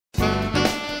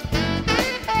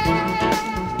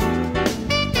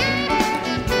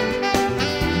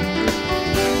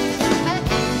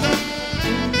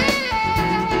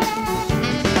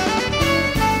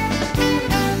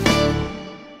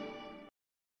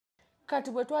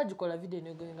kati bwe twagikola video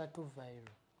negoyenga tu viral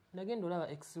nagenda olaba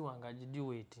ex wange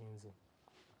agidiweetinze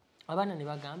abaana ne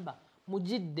bagamba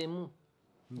mugiddemu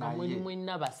nga mweni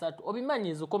mwenna basatu obimanyi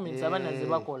ezo comments abaana ze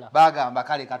bakola bagamba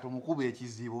kale katumukuba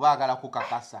ekizibu baagala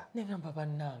kukakasa negamba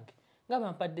bannange nga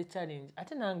bampadde challenge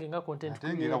ate nange nga content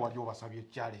creator ate ngera wali obasabye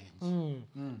challenge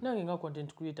nange nga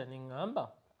content creator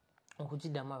nengamba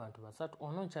okugiddamu abantu basatu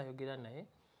ono nkyayogera naye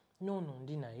nono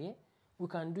ndi naye we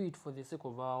can do it for the sake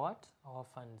of our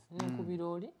funds nenkubira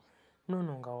oli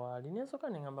nono nga waali nensoka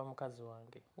nengamba mukazi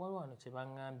wange waliwo wano kye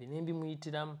baŋŋambye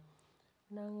nembimuyitiramu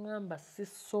nangamba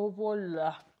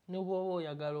sisobola ne bw'oba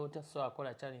oyagala otya so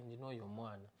akola challenge n'oyo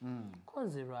omwana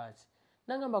konze lwaki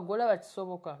nangamba golaba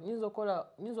kisoboka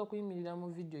nyinza okuyimirira mu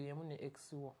video yemu ne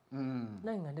ex wo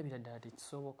nange nga ndabira ddala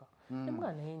tekisoboka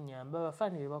nemwana naye nyamba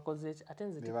abafaani be bakoze eki ate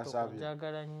nze TikTok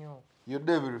njagala nnyo you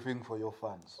do everything for your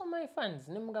fans for my fans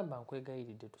nemugamba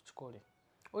nkwegayiridde tukikole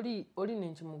oli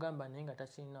nenkimugamba naye nga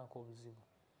takirinaako obuzibu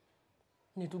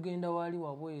netugenda waali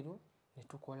wabweru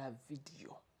netukola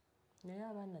video naye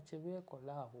abaana kye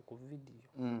beekola awo ku video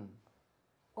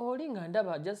oli nga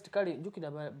ndaba just kale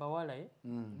jukira bawala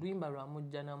luyimba lwa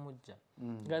mujja na mujja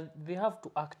they have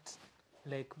to act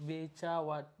like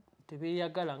beekyawa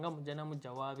tebeeyagala nga mujja na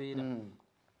mujja wabeera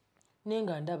naye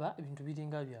nga ndaba ebintu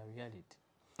biringa bya reality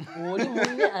oli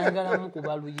munne ayagala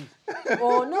mukuba luyi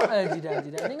ono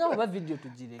agiragira ninga muba video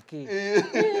tugireke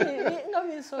nga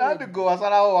kandi gwe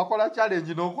wasalawo wakola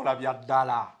challenge n'okola bya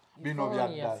ddala bino bya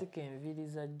ddala yasika enviri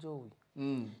za jowi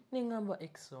ningamba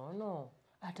ex ono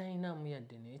atalinamu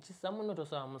yadde nekisa muno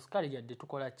tosaba musikali yadde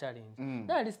tukola challenge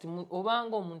naye at least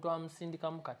obanga omuntu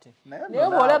amusindikamu kati naye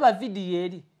bw'olaba vidiyo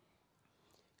eri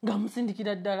nga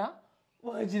musindikira ddala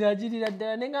wagiragirira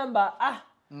ddala nengamba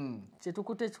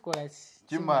kyetukute kikola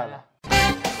kimala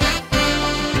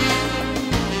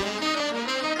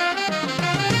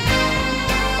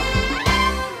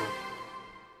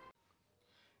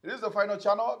It is the final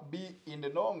channel. Be in the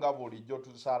know nga bulijjo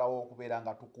tusalawo okubeera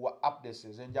nga tukuwa updates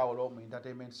ez'enjawulo mu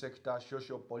entertainment sector,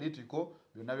 social, political,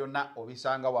 byonna byonna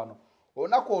obisanga wano.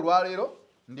 Olunaku olwaleero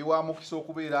ndi wa mukisa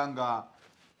okubeera nga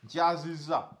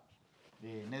nkyazizza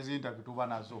n'ezinterview tuba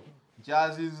nazo.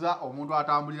 Nkyazizza omuntu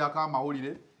atambulirako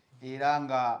amawulire era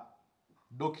nga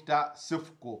Dr.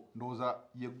 Cephcoh ndowooza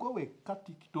ye gwe wekka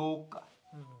TikTok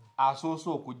asoose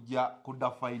okujja ku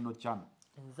the final channel.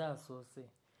 Nze asoose.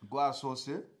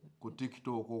 Gwasoose ku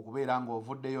TikTok okubeera nga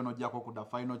ovuddeyo n'ojjako ku the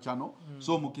final channel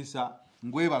so mukisa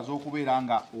ngwebaza okubeera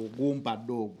nga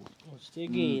ogumpadde ogwo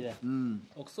okitegeera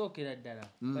okusookera ddala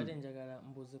badde njagala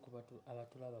mbuuze ku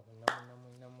abatulaba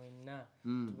bonna mwenna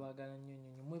tubagala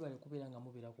nnyo mwebale kubeera nga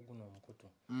mubeera ku guno omukutu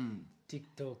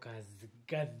tiktokers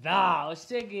gadha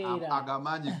okitegeera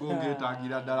agamanyi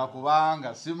gongeetagira ddala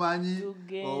kubanga simanyi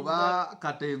oba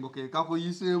katengo ke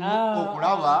kakuyiseemu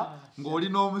okulaba ng'oli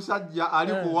n'omusajja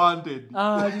ali ku wanted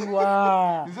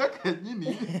aliwa nze kennyini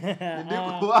ndi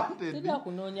ku wanted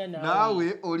nawe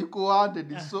oli ku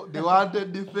wanted so the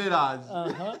wanted fellas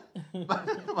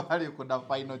bali ku the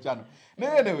final channel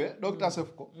newe Dr.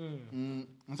 Cephcoh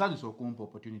nsanyusa okumpa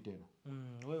opportunity eno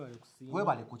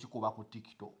webale kukikuba ku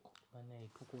TikTok banaye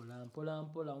tukola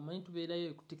mpola omanyi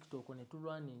tubeerayo ku TikTok ne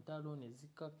tulwana entalo ne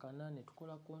zikakkana ne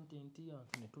tukola content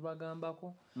yantu ne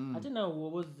tubagambako ate nawe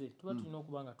wobozze tuba tulina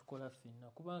okuba nga tukola ffenna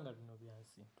kubanga bino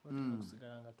byansi tuba tulina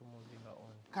okusigala nga tumuvinga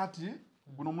on kati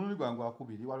guno mulundi gwange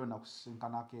wakubiri waliwo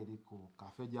nakusenkanako eri ku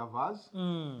Cafe Javas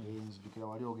nzijukira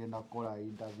wali ogenda kukola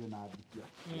interview n'aditya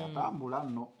yatambula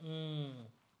nno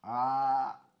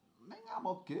nengamba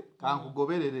okay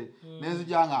kankugoberere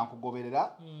nenzija nga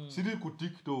nkugoberera siri ku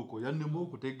TikTok yannemu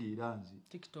okutegeera nzi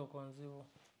TikTok nziwo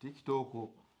TikTok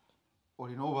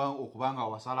olina okubanga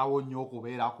wasalawo nnyo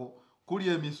okubeerako kuli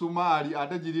emisumaali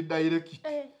ate giri direct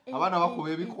abaana bakuba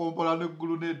ebikompola ne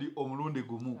grenade omulundi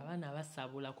gumu abaana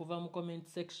basabula kuva mu comment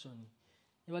section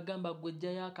ne bagamba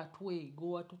gwejjayo akatwe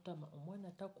gowatutama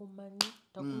omwana takumanyi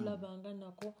takulabanga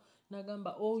nako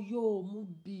nagamba oyo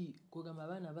mubbi kugamba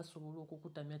abaana basobola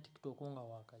okukutamya TikTok nga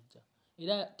wakajja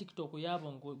era TikTok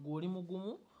yabo ng'oli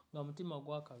mugumu nga mutima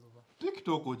gwakaluba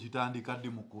TikTok ogitandika ddi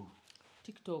mukulu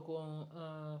TikTok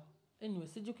anyway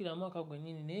sijjukira mwaka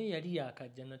gwennyini naye yali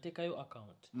yakajja nateekayo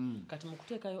account kati mu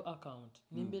kuteekayo account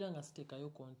nembeera nga siteekayo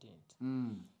content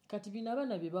kati bino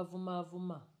abaana bye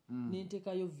bavumaavuma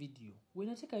nenteekayo video we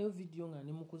nateekayo video nga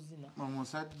ne mu kuzina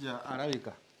omusajja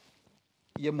alabika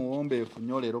ye muwombeefu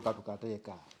nnyo leero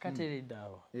katukateeka kateredde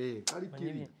awo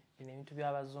kali ebintu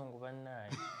by'abazungu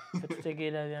bannaye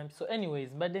fetutegeera byampi so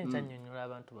anyways mbadde nkyanyonnyola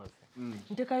abantu baffe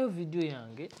nteekayo video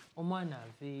yange omwana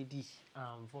ava eri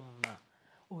anvuma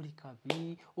oli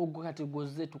kabi ogwo kati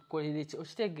gozze tukolere ki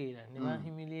okitegeera ne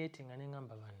bahumiliatinga ne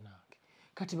ngamba bannange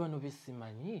kati bano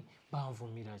besimanyi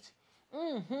banvumira ki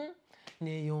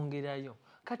neeyongerayo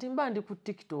kati mba ndi ku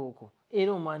TikTok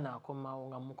era omwana akomawo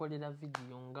nga mukolera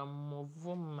vidiyo nga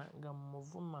muvuma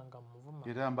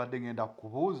era mbadde ngenda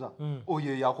kukubuuza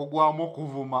oyo yakugwamu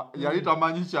okuvuma yali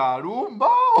tamanyi kyalumba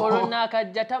olwo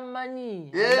naakajja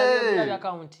tamanyi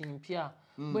akawunti mpya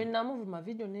bwe namuvuma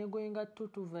vidiyo neegwenga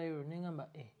tutu viral neŋamba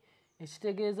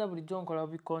ekitegeeza bulijjo nkola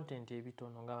bi content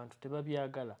ebitono ng'abantu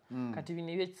tebabyagala kati bino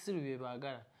ebyekisiru bye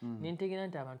baagala nentegeera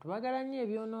nti abantu baagala nnyo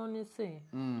ebyonoonese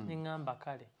neŋŋamba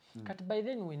kale kati by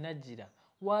then we najjira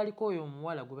waaliko oyo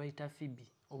omuwala gwe bayita Phoebe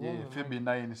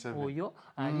oyo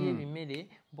ali ebimere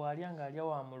bw'alya ng'alya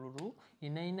wa mululu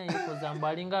yenayina yekoza mbu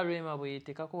alinga Rwema bwe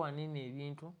yeetekako wanene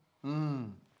ebintu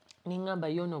neŋŋamba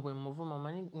yono bwe muvuma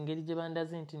manyi ngeri gye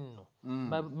bandaze nti nno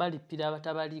balippira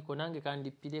abatabaliiko nange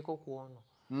kandippireko ku ono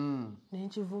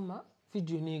nenkivuma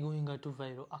vidiyo neegwenga tu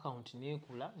viral account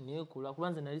neekula kuba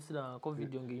nze nali sirabangako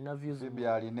vidiyo ng'erina views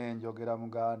alina enjogera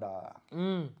muganda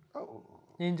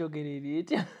n'enjogera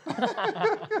eryetya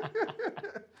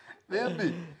Baby,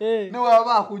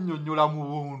 niwaba akunnyonnyola mu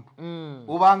buntu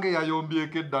obanga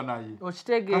eyayombyeko edda naye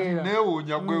okitegeera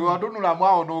neewuunya gwe watunulamu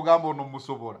awo n'ogamba ono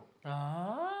musobola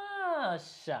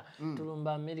sha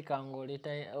tulumba America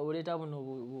ng'oleeta buno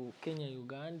Kenya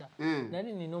Uganda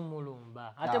nali nina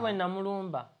omulumba ate bwe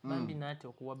namulumba bambi naati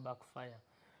okuwa backfire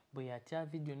bwe yatya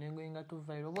vidiyo neegwenga tu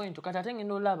viral bwentyo kati ate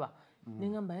ngenda olaba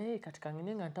neŋŋamba kati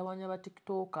kangende nga ntawanya ba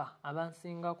tiktoka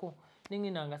abansingako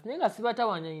nengendanga naye nga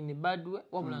sibatawanya ine badwe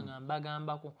wabula nga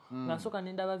mbagambako nga nsooka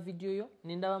nendaba vidiyo yo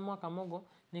nendabamu akamogo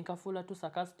nenkafuula tu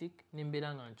sarcastic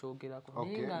nembeera nga nkyogerako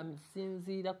naye nga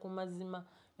nsinziira ku mazima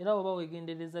era oba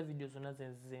wegendereza vidiyo zonna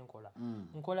zenzize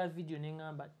nkola vidiyo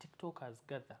neŋŋamba tiktokers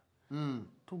gather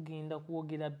tugenda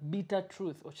kwogera bitter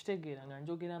truth okitegeera nga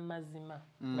njogera mazima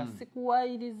nga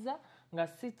sikuwaayiriza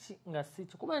nga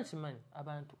siki kuba nkimanyi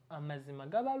abantu amazima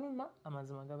gabaluma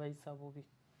amazima gabayisa bubi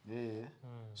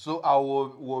so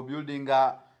awo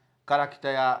wobuildinga karakita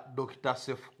ya Dr.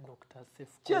 Cephcoh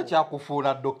ki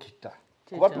ekyakufuula dokita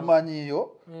kuba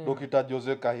tumanyiyo dokita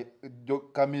Jose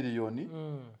Chameleone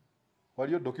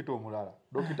waliyo dokita omulala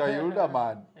dokita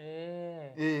Yuldaman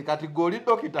kati goli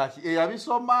dokita ki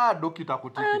eyabisoma dokita ku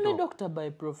TikTok I'm a doctor by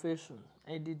profession.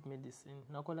 I did medicine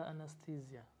nakola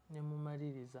anesthesia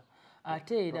nemumaliriza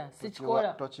ate era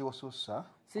sikikola tokiwususa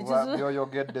kuba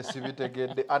byoyogedde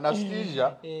sibitegedde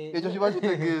anesthesia ekyo kiba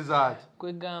kitegeeza ki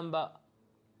kwegamba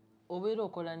obeera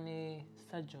okola ne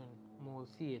surgeon mu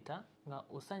theatre nga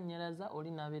osannyalaza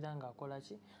oli n'abeera ng'akola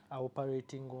ki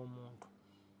operating omuntu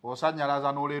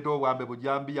osanyalaza n'oleeta obwambe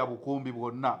bujambiya bukumbi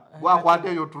bwonna bwakwata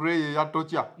eyo tray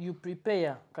eyatokya you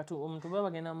prepare kati omuntu baba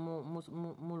bagenda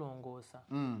mulongoosa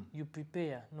you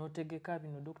prepare n'otegeka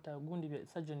bino doctor gundi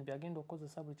surgeon byagenda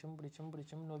okukozesa buli kimu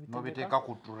n'obiteeka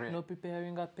ku tray no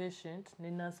preparing a patient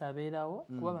ne nurse abeerawo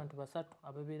kuba abantu basatu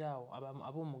ababeerawo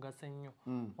ab'omugaso ennyo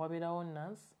wabeerawo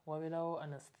nurse wabeerawo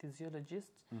anesthesiologist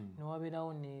ne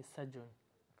wabeerawo ne surgeon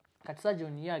kati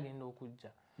surgeon ye agenda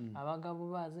okujja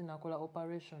abagabo baaze nakola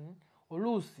operation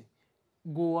oluusi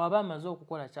gwe aba amaze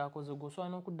okukola kyakoze gwosobola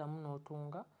n'okuddamu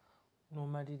n'otunga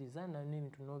n'omaliriza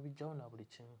n'ebintu n'obijjawo na buli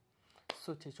kimu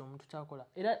so kyekyo omuntu kyakola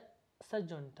era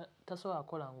surgeon tasobola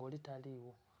akola ng'oli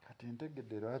taliiwo kati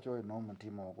ntegedde lwaki olina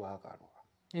omutima ogwakalwa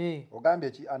ogambye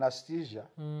ki anesthesia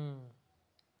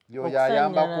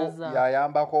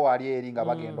yayambako wali eri nga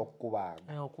bagenda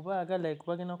okubaaga like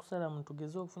bagenda kusala muntu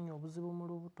geze ofunye obuzibu mu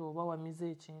lubuto oba wamize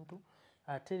ekintu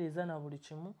atereeza na buli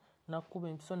kimu nakkuba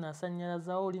empiso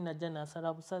n'asannyalazawo oli najja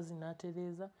n'asala busazi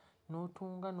n'atereeza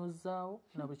n'otunga n'ozzaawo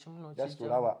na buli kimu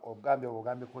n'okijjawo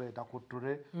ogambye kuleeta ku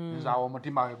ttule nzaawo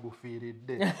omutima we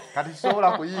gufiiridde kati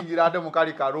kisobola kuyingira ate mu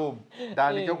kali karuumu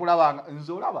tandike kulaba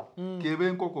nze olaba keba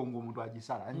enkoko ng'omuntu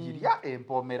agisala njirya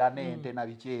empoomera n'ente na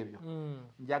biki ebyo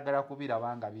njagala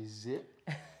kubiraba nga bizze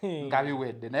nga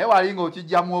biwedde naye walinga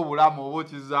okijjamu obulamu oba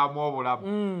okizzaamu obulamu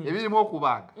ebirimu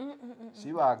okubaaga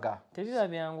sibaaga tebiba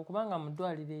byangu kubanga mu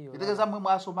ddwaliro eyo kitegeeza mmwe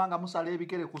mwasoma nga musala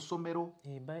ebikere ku ssomero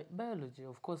biology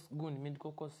of course gundi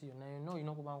medical course yo nayo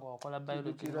olina okubanga wakola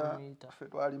biology ffe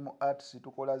twali mu arts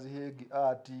tukola zihegi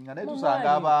art nga naye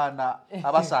tusanga abaana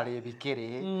abasala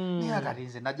ebikere naye kati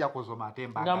nze najja kusoma ate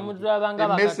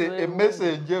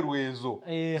emmese enjeru ezo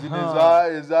zino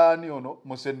ezaani ono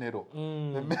musenero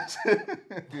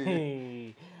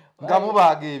nga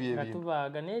mubaaga ebyo ebintu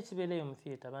tubaaga naye ekibeereyo mu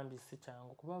theatre bambi si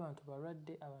kyangu kuba abantu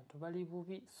balwadde abantu bali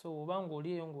bubi so oba ng'oli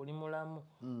eyo ng'oli mulamu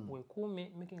weekuume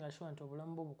making sure nti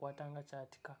obulamu bwo bukwatanga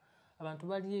kyatika abantu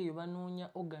bali eyo banoonya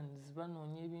organs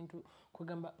banoonya ebintu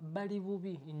kwegamba bali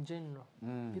bubi in general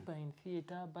people in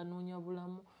theatre banoonya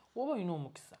bulamu woba olina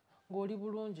omukisa ng'oli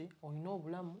bulungi olina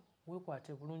obulamu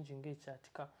weekwate bulungi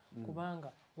ng'ekyatika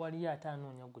kubanga waliyo ate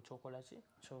anoonya gwe kyokola ki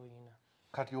ky'olina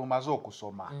kati omaze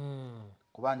okusoma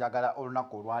kuba njagala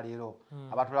olunaku olwaleero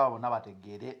abatulaba bonna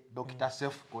bategeere Dr.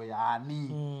 Cephcoh yaani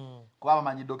kuba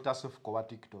bamanyi Dr. Cephcoh wa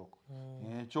TikTok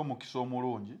ekyomukisa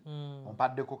omulungi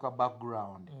ompaddeko ka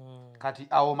background kati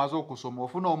awo omaze okusoma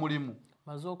ofuna omulimu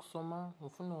maze okusoma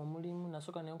ofuna omulimu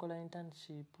nasooka nenkola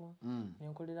internship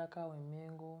nenkolerako awo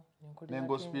Mengo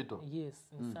Mengo Hospital yes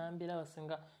nsambira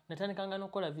abasinga natandikanga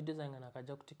n'okukola video zange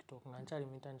nakajja ku TikTok nga nkyali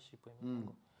mu internship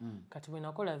Mengo kati bwe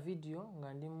nakola video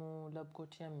nga ndi mu lab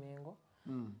coat ya Mengo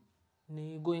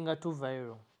ni going to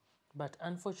viral but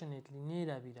unfortunately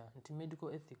neerabira nti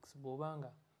medical ethics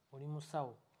bw'obanga oli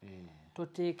musawo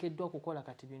toteekeddwa kukola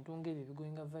kati bintu ng'ebyo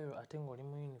bigoinga viral ate ng'oli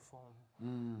mu uniform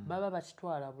baba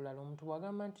bakitwala bulala omuntu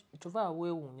bw'agamba nti kyova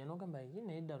weewuunya n'ogamba ye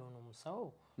naye ddala ono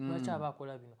musawo lwaki aba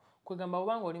akola bino kwegamba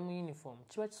obanga oli mu uniform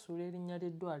kiba kisuula erinnya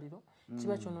ly'eddwaliro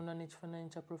kiba kyonoona n'ekifaananyi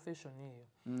kya profession eyo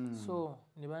so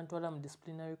ne bantwala mu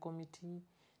disciplinary committee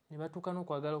ne batuuka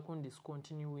n'okwagala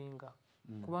okundiscontinuinga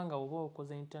kubanga oba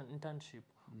okoze internship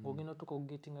ng'ogenda otuuka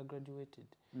okugetinga graduated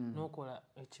n'okola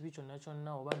ekibi kyonna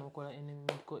kyonna oba n'okola any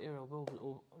medical error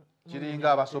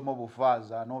kiringa abasoma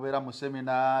obufaaza n'obeera mu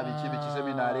semina biki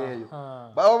seminari eyo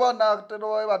babo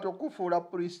banatero batyo okufuula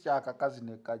poliisi akakazi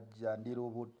ne kajja ndira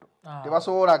obutto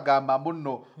tebasobola gamba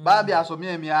mbuno bambi asomye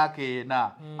emyaka ena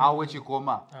awo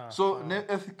ekikoma so ne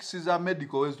ethics za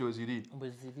medical wezito ziri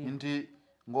nti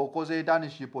ng'okoze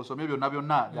internship osomye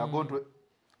byonna yagonto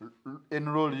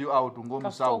enroll you out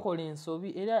ng'omusawo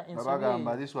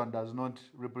babagamba this one does not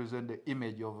represent the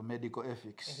image of medical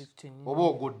ethics oba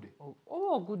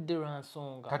ogudde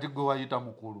lwansonga kati gwe wayita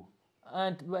mukulu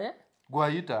gwe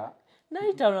wayita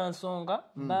nayita lwansonga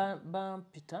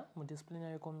bampita mu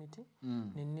disciplinary committee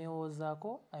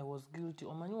neneewozaako I was guilty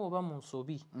omanyi oba mu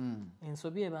nsobi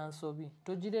ensobi eba nsobi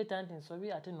togireeta nti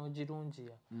nsobi ate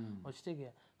n'ogirungiya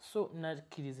okitegeera so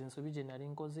nakkiriza ensobi gye nali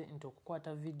nkoze nti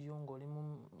okukwata video ng'oli mu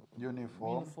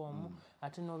uniform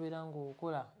ate n'obeera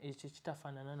ng'okola ekyo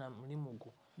kitafaanana na mulimu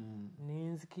gwo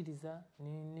nenzikiriza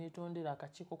neetondera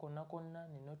akakiiko konna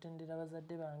nenotendera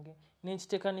bazadde bange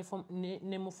nenkiteeka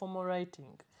ne mu formal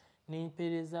writing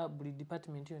nempeereza buli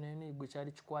department yonna gwe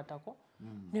kyali kikwatako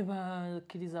ne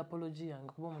bakkiriza apology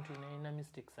yange kuba omuntu yonna yalina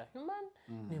mistakes are human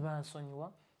ne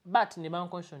bansonyiwa but ne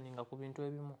bancontioninga ku bintu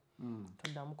ebimu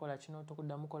toddamu kola kino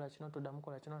tokuddamu kola kino toddamu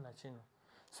kola kino na kino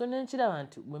so nenkiraba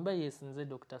nti bwe mba yeesinze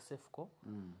Dr. Cephcoh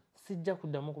sijja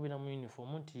kuddamu kubeera mu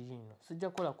uniform nti Yino sijja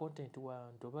kukola content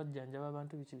wantu oba jjanjaba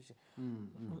abantu biki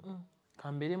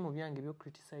kambere mu byange byo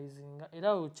criticizinga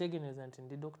era okyegeneza nti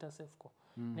ndi Dr. Cephcoh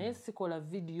naye sikola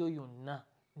video yonna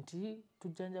nti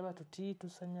tujjanjaba tuti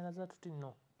tusanyalaza tuti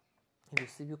no ebyo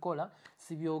sibikola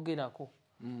sibyogerako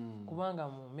kubanga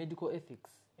mu medical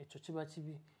ethics ekyo kiba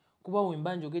kibi kuba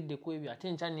wemba njogedde ku ebyo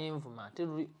ate nkya nenvuma ate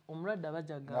omulwadde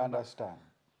abajagamba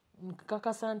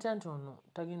kakasa ntya nti ono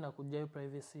tagenda kujjayo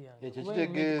privacy yange ekyo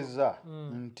kitegeeza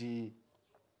nti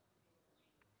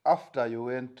after you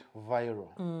went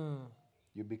viral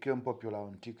you became popular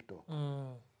on TikTok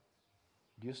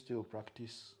do you still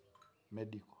practice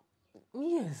medical?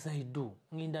 Yes, I do.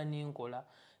 Ngenda nenkola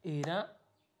era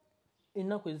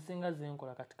ennaku ezisinga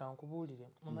zenkola kati kankubuulire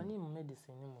omanyi mu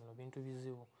medicine muno bintu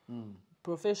bizibu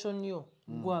profession yo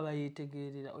gwaba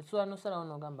yetegeerera osobola nosalawo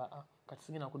n'ogamba kati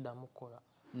sigenda kuddamu kukola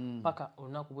paka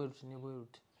olunaku bwe luti ne bwe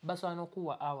luti basobola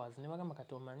n'okuwa hours ne bagamba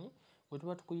kati omanyi bwe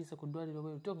tuba tukuyise ku ddwaliro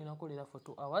bwe luti ogenda kukolera for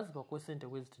 2 hours bakuwe ssente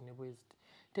bweziti ne bweziti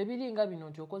tebiringa bino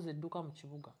nti okoze edduka mu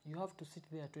kibuga you have to sit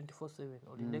there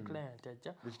 24/7 olinde client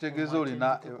ajja ekitegeeza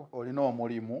olina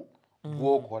omulimu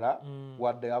gwokola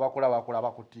wadde abakola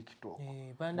bakola ku TikTok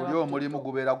buli omulimu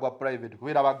gubeera gwa private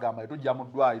kubeera bagamba tujja mu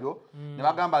ddwaliro ne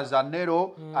bagamba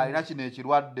Zanero alina kino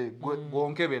ekirwadde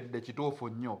gwonkebedde kituufu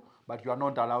nnyo but you are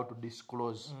not allowed to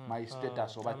disclose my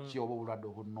status oba ki oba obulwadde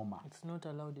obunnuma. It's not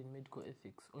allowed in medical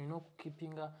ethics olina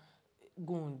okukeepinga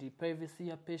gundi privacy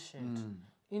ya patient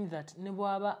in that ne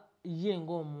bwaba ye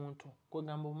ng'omuntu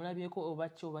kwegamba omulabyeko oba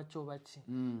ki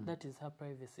that is her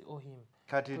privacy or him.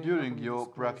 Kati during your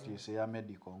practice ya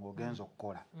medical ng'ogenza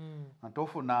okukola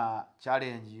ntofuna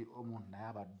challenge omuntu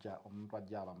naye omuntu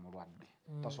ajja aba mulwadde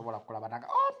tasobola kukola bananga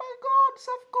oh my god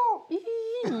Cephcoh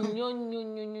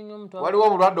waliwo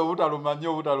obulwadde obutaluma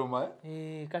nnyo obutaluma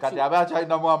kati abe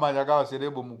akyalinamu amaanyi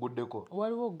agabaserebu muguddeko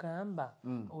waliwo gamba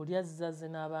oli azzaze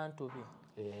n'abantu be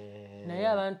naye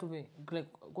abantu be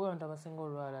kuba abantu abasinga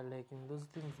olwala like those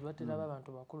things batera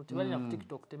abantu bakulu tebalina ku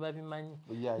TikTok tebabimanyi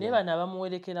naye bano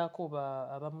abamuwerekerako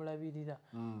abamulabirira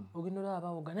ogenda olaba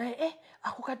bawoga naye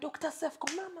ako ka Dr. Cephcoh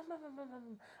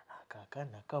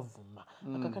akakana kavuma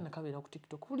akakana kabeera ku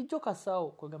TikTok bulijjo kasaawo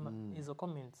kwegamba ezo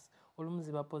comments olumu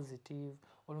ziba positive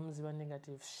olumu ziba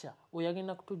negative sha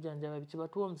oyagenda kutujjanjaba biki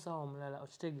batuwa omusawo omulala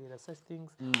okitegeera such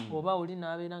things oba oli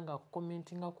n'abeera nga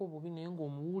akucommentingako bubi naye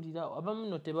ng'omuwulira abamu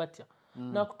no tebatya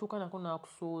n'akutuuka nako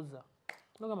n'akusooza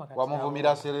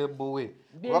wamuvumira serebu we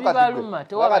bibaluma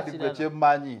wakati gwe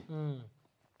kyemmanyi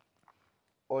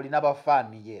olina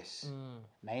bafaani yes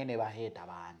naye ne baheeta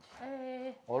bangi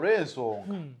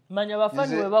olw'ensonga manya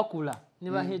bafaani bwe bakula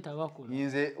ne baheeta bakula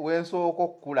nze wensooka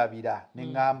okukulabira ne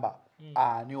ŋŋamba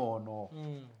ani ono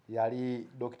yali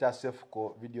Dr.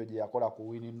 Cephcoh video gye yakola ku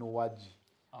Winnie Nuwaji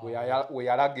we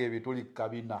yalaga ebituli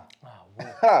kabina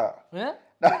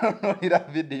nanonira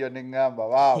video ne ŋŋamba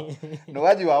waawo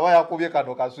Nuwaji waaba yakubye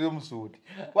kano kaswimsuit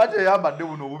waki eyambadde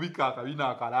buno obubika akabina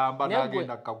akalamba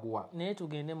n'agenda kaguwa naye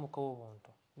tugende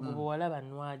mukobonto gwe walaba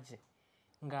Nuwaji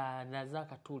ng'alaze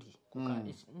akatuli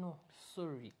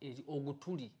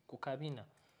ogutuli ku kabina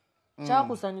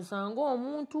kyakusanyusa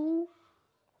ng'omuntu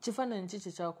kifaananyi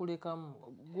kiki kyakulekamu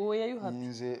gwe yayuhapi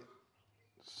nze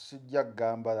sijja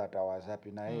kugamba that I was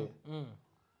happy naye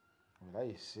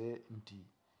bayise nti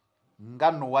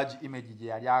nga Nuwaji image gye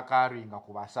yali akaringa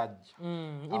ku basajja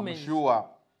I'm sure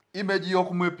image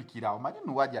y'okumwepikira omanyi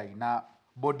Nuwaji alina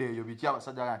body eyo biki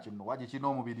abasajja gana kino Nuwaji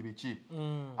kino omubiri biki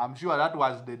I'm sure that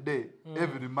was the day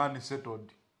every man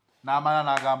settled n'amala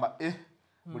n'agamba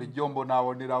buli jombo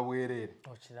n'abonera bwereere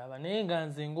okiraba naye nga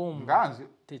nze ng'omu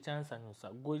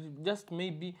tekyansanyusa just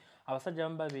maybe abasajja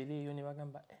bamu babeera eyo ne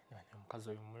bagamba omukazi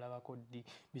oyo mulabako ddi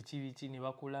biki ne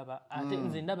bakulaba ate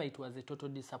nze ndaba it was a total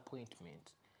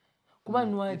disappointment kuba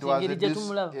Nuwaji engeri gye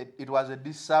tumulaba it was a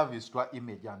disservice to our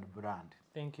image and brand.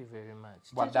 Thank you very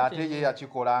much. But ate ye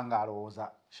yakikola nga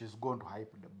alowooza she's going to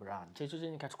hype the brand. Kyekyo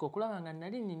kye kati okulaba nga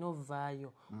nali nina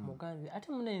ovaayo mugambye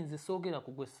ate munenze soogera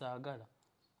ku gwe saagala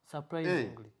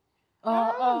surprisingly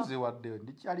nze wadde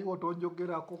ndikyaliwo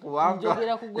tonjogerako kubanga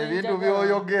ebintu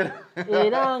byoyogera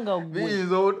era nga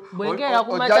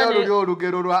ojjayo luli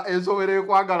olugero lwa ensobera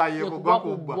ekwagala yekugwa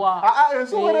kubbwa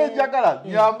ensobera enjagala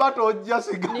nyamba tojja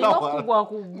sigala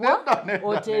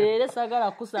otereere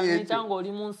sagala kusanga ekyanga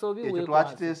oli mu nsobi ekyo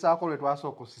twakiteesaako lwe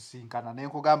twasooka okusisinkana ne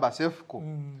nkugamba Cephcoh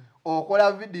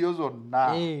okola video zonna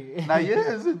naye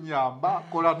nze nyamba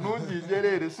kola nungi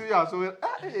njereere si yasobera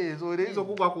ensobera ezo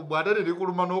kugwa kubbwa ate ne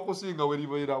likuluma n'okusinga we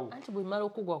libeerawo anti bwe mala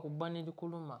okugwa kubbwa ne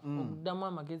likuluma okuddamu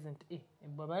amagezi nti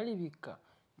ebbwa balibikka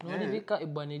n'olibikka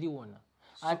ebbwa ne liwona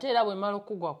ate era bwe mala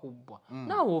okugwa kubbwa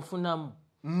naawe ofunamu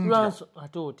lwanso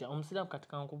ate otya omusiraamu kati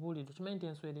kankubuulire okimanyi nti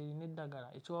enswera erina eddagala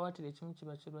ekiwawaatiro ekimu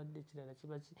kiba kirwadde ekirala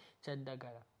kiba kya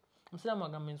ddagala omusiraamu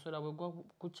agamba enswera bwegwa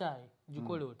ku kyayi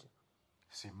gikole otya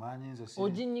simanyi nze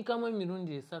oginnyikamu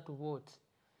emirundi 3 bwoti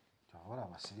kyawala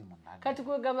abasirimu kati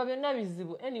kwegamba byonna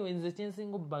bizibu anyway nze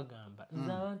kyensinga obbagamba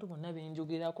nze abantu bonna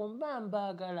benjogerako mba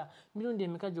mbaagala mirundi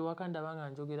emeka gye wakandaba nga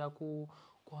njogera ku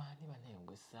kwani banaye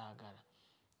gwe saagala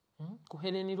ku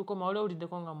Helen Lukoma wali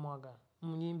owuliddeko nga mwagala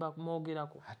munyimba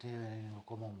mwogerako ate Helen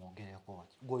Lukoma omwogereko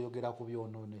gwoyogera ku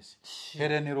byonoonesi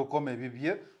Helen Lukoma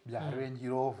ebibye bya Range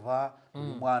Rover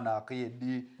buli mwana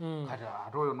akayeddi kati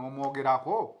ate oyo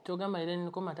n'omwogerako kyogamba Helen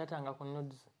Lukoma tatanga ku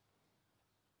nods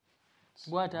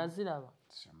bw'ate aziraba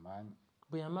simanyi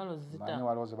bwe yamala ozita manyi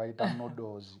waliwo ze bayita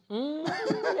noodles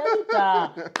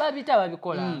babita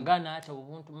babikolanga n'atya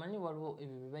obuntu manyi waliwo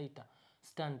ebyo bye bayita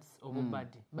stands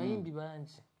obubadi bayimbi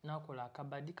bangi n'akola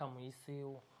akabadi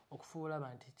kamuyiseewo okufuula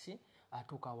banti ki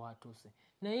atuuka waatuuse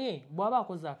naye bw'aba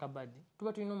akoze akabadi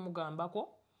tuba tulina omugambako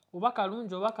oba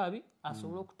kalungi oba kabi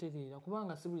asobole okutereera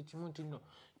kubanga si buli kimu nti nno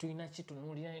tulina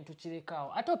kitunuulira ne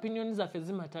tukirekaawo ate opinioni zaffe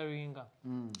zimataringa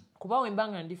kuba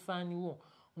wembanga ndi faaniwo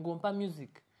ng'ompa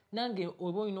music nange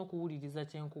oba olina okuwuliriza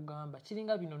kyenkugamba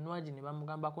kiringa bino Nuwaji ne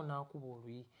bamugambako n'akuba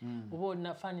oluyi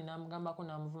oba faani n'amugambako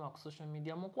n'amuvuma ku social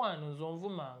media mukwano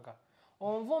zonvumanga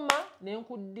onvuma ne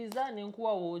nkuddiza ne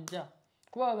nkuwa woojja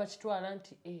kuba baba kitwala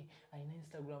nti alina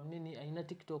Instagram nene alina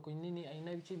TikTok nene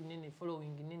alina biki binene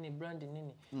following nene brand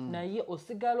nene naye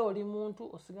osigala oli muntu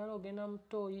osigala ogenda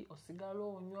mutooyi osigala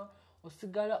onywa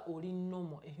osigala oli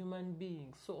normal a human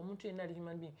being so omuntu yenna ali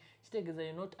human being kitegeeza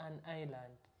you're not an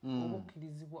island oba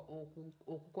okkirizibwa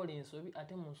okukola ensobi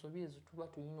ate mu nsobi ezo tuba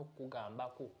tulina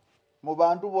okukugambako mu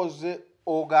bantu bozze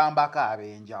ogambako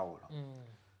ab'enjawulo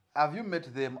have you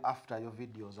met them after your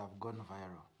videos have gone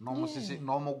viral n'omusisi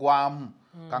n'omugwamu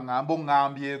kaŋŋambo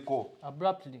ŋŋambyeko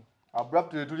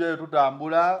abruptly tuli eyo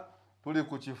tutambula tuli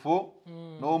ku kifo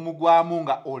n'omugwamu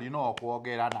nga olina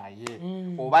okwogera naye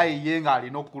oba ye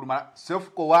ng'alina okukuluma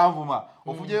Cephcoh wanvuma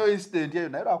ofujeyo incident eyo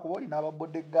naye lwakuba olina aba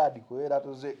bodyguard kubeera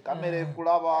tuze kamera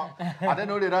ekulaba ate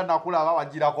n'olera nakulaba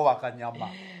wagirako bakanyama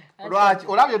lwaki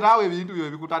olabye naawe ebintu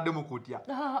byo bikutadde mu kutya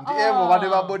nti evo bade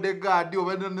ba bodyguard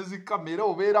obadde ne zikamera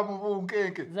obeera mu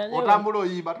bunkenke otambula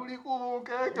oyimba tuli ku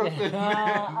bunkenke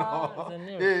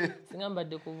singa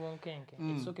mbadde ku bunkenke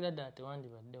ekisookera ddala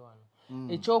tewandibadde wano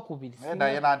ekyokubiri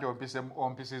naye nanti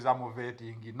ompisiza mu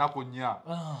vetting naku nnya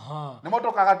ne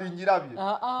motoka kati njirabye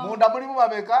munda mulimu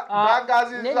bameka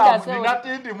ntangazizaamu nina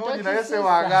tindi mungi naye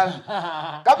sewangazi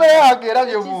kamera yange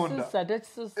erabye munda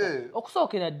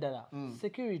okusookera ddala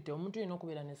security omuntu yenna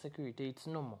okubeera ne security it's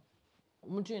normal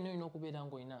omuntu yenna olina okubeera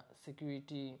ng'olina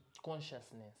security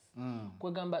consciousness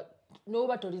kwegamba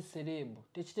n'oba toli serebu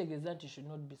tekitegeeza nti should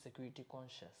not be security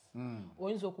conscious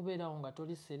oyinza okubeerawo nga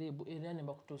toli serebu era ne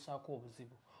bakutuusaako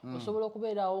obuzibu osobola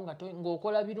okubeerawo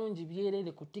ng'okola birungi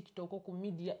byerere ku tiktok ku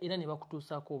media era ne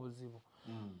bakutuusaako obuzibu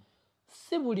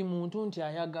si buli muntu nti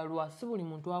ayagalwa si buli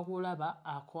muntu akulaba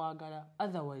akwagala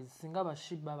otherwise singa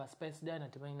bashiba ba Spice Diana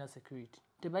tebalina security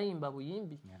tebayimba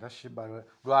buyimbi era shiba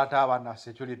lwate abana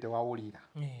security wawulira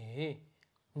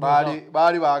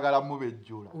baali baagala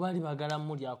mubejjula baali baagala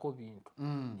mulyako bintu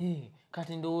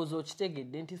kati ndowooza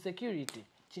okitegedde nti security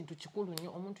kintu kikulu nnyo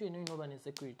omuntu yenna olina oba ne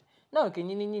security nawe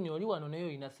kenyini oli wano naye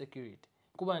olina security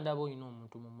kuba ndaba olina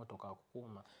omuntu mu mmotoka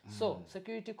akukuuma so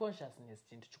security consciousness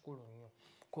kintu kikulu nnyo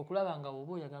kwekulaba nga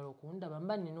bw'oba oyagala okundaba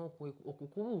mba nnina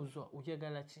okukubuuzwa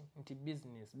oyagala ki nti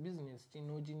business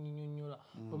kino oginyinyonnyola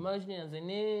omala kinyina nze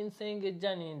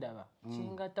n'ensengejja n'endaba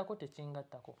kingattako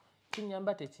tekingattako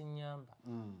kinyamba tekinyamba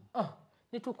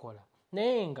netukola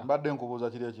naye nga mbadde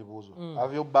nkubuuza kiri ekibuuzo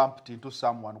have you bumped into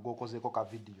someone gwokozeeko ka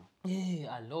video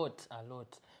a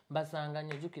lot basanga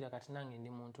nnyo jjukira kati nange ndi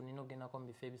muntu nina ogendako mu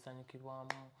bifo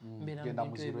ebisanyukirwamu mbeera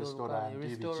mu bintu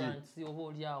restaurants oba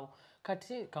oliawo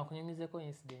kati kankunyumizeko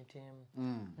incident emu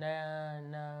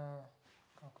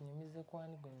kankunyumizeko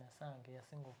ani gwe nasanga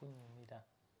yasinga okunyumira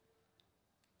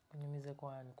kunyumizeko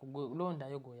ani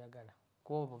londayo gweoyagala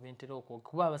kuba obwo bentera okwo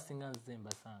kuba abasinga nzize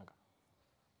mbasanga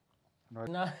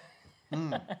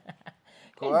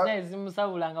keizi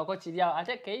zimusabulangako kiri awo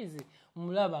ate keizi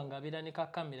mulaba nga abeera ne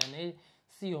kakamera naye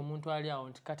si omuntu ali awo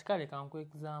nti kati kale kanku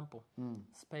example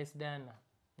Spice Diana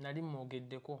nali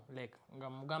mwogeddeko like nga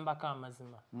mugambako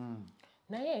amazima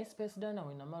naye Spice Diana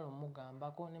we namala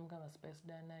omugambako ne mugamba Spice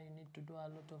Diana you need to do a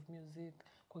lot of music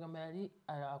kwegamba yali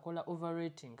akola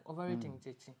overrating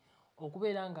kyeki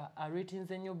okubeera nga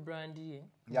aratinze nnyo brand ye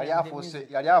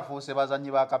yali afuuse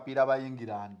bazanyi bakapiira ba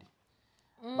England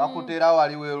bakutera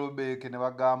wali werobeke ne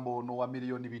bagamba ono wa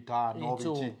milioni 5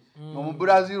 biki mu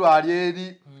Brazil ali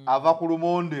eri ava ku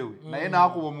lumondewe naye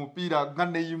nakuba omupiira nga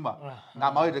neyima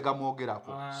ng'amawere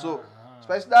tegamwogerako so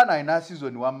Spice Diana ina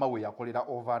season wamma we yakolera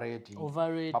overrating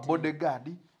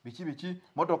bodyguard biki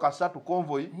motoka 3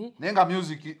 Convo naye nga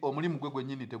music omulimu gwe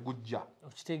gwennyini tegujja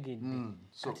okitegedde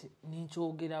kati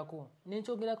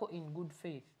ninchogerako in good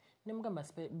faith nemugamba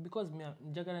because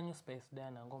njagala nnyo Spice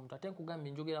Diana ng'omuntu ate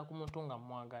nkugambye njogera ku muntu nga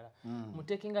mwagala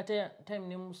mutekinga time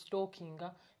ne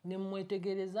mustalkinga ne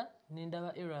mwetegereza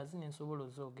nendaba errors nensobola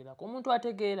ozogerako omuntu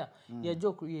ategeera yajja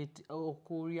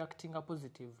okureactinga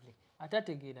positively ate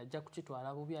ategeera ajja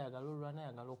kukitwala bubi ayagala olwana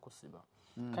ayagala okusiba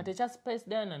kati ekya Spice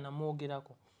Diana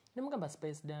namwogerako nemugamba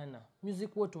Spice Diana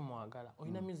music wo tumwagala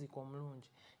olina music omulungi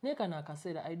naye kana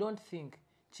akaseera I don't think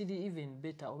kiri even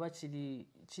better oba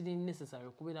kiri necessary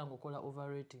okubeera ng'okola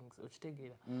overratings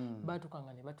okitegeera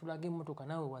batukanga ne batulaga emmotoka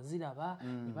naawe waziraba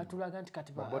ne batulaga nti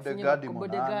kati bodyguard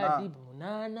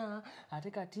 8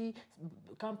 ate kati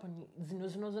company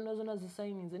zino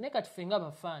zisayininze naye kati ffe nga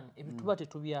bafaani ebyo tuba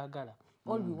tetubyagala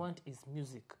all we want is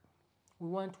music we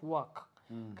want work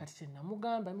kati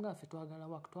kyenamugamba ffe twagala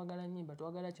work twagala nnyimba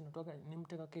twagala kino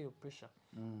nemuteekako eyo pressure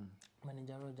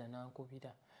manager Roger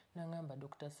nankubira nangamba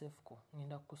Dr. Cephcoh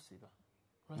ngenda kukusiba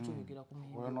lwaki oyogera ku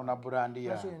muyimbi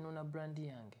lwaki oyonoona brandi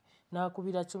yange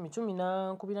nakubira cumi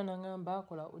nankubira nangamba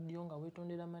akola audio nga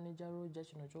weetondera manager Roger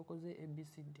kino kyokoze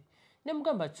ABCD ne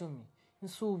mugamba cumi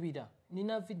nsuubira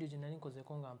nina video gye nali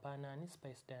nkozeeko nga mpaanaani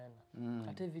Spice Diana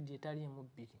ate video etali emu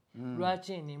bbiri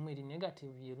lwaki eno emu eri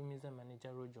negative yerumiza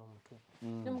manager Roger omutwe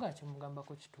ne mugamba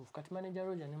kyemugambako kituufu kati manager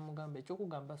Roger ne mugamba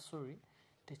ekyokugamba sorry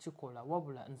tekikola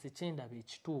wabula nze kyendaba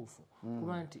ekituufu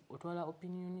kuba nti otwala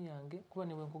opinion yange kuba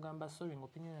ne bwenkugamba sorry nga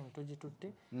opinion yange togitutte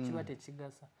kiba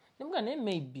tekigasa nemugamba naye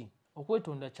maybe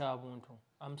okwetonda kya buntu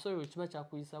I'm sorry kiba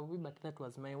kyakuyisa bubi but that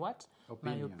was my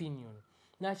opinion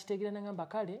nakitegeera nangamba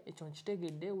kale ekyo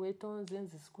nkitegedde weetonze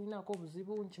nze sikulinako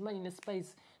obuzibu nkimanyi ne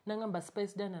Spice nangamba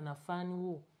Spice Diana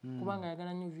nafaaniwo kubanga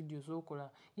ayagala nnyo video z'okola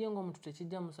ye ng'omuntu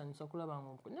tekijja musanyusa kulaba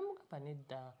ng'omuko nemugamba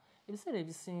nedda ebiseera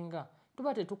ebisinga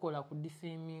tuba tetukola ku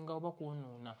defaminga oba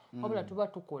kwonoona wabula tuba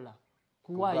tukola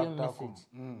kuwaayo message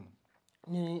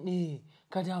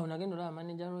kati awo nagenda olaba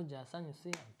manager Roger asanyuse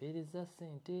ampeereza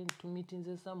ssente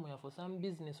tumitinze somewhere for some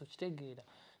business okitegeera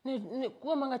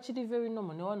kubanga nga kiri very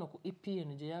normal ne wano ku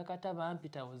EPN gye yakataba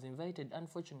mpita was invited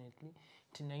unfortunately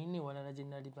tinayina ewalala gye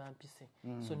nali bampise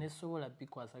so nesobola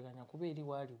bikwasaganya kuba eri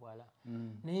waali wala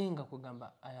naye nga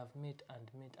kugamba I have met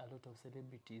a lot of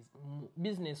celebrities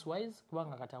business wise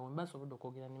kubanga kati awo mbasobodde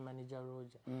okwogera ne manager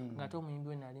Roger ng'ate omuyimbi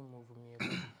we nali muvumyeko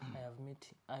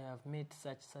I have met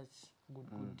such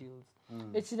good deals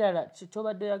ekirala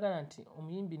kyobadde oyagala nti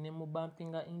omuyimbi ne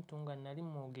mubampinga into nga nali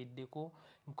mwogeddeko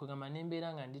kugamba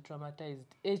nembeera nga ndi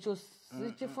traumatized ekyo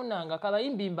sikifunanga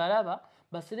kabayimbi mbalaba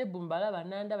baserebu mbalaba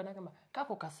nandaba nagamba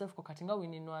kako ka Cephcoh kati nga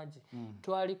wininwaji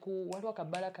twali ku waliwo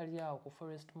akabbala kali awo ku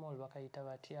Forest Mall bakayita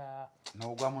batya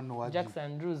n'ogwamu nwaji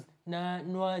Jackson Drews na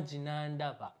nwaji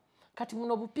nandaba kati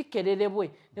muno bupikerere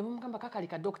bwe ne bumugamba kakali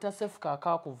ka Dr. Cephcoh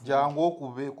akakuvu jangu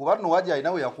okube kuba nwaji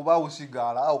alina we yakuba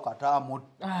usigala awo katamu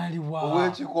aliwa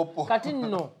owekikopo kati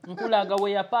nno nkulaga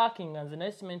we ya parking nze na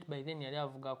estimate by then yali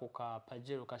avuga ko ka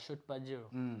Pajero ka short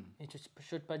Pajero ekyo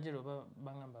short Pajero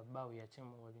bangamba bawe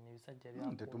yakimuwa bino ebisajja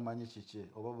bya tetumanyi kiki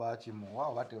oba bakimuwa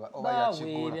oba yakigula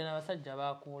bawe na basajja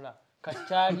bakula kati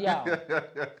kyali awo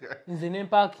nze ne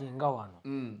parkinga wano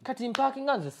kati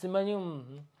parkinga nze simanyi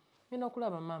Nina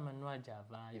okulaba mama nwaja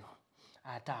avaayo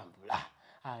atambula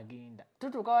agenda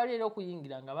tutuuka wali era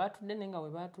okuyingira nga batudde nenga we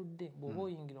batudde bw'oba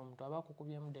oyingira omuntu aba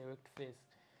akukubyemu direct face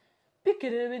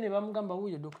pikerere ne bamugamba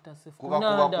wuyo Dr. Cephcoh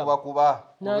kuba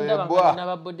nandaba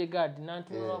n'aba bodyguard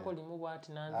nantunulako limu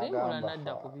bw'ati nanzingula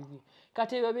nadda ku bibi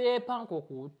kati ebyo byepanka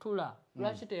okuwuttula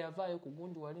lwaki teyavaayo ku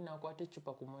gundi wali n'akwata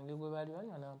eccupa ku mwenge gwe baali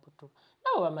banywa n'amputtula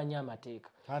nabo bamanyi amateeka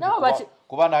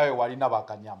kuba nawe walina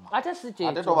bakanyama ate si kyekyo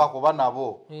ate toba kuba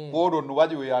nabo olwo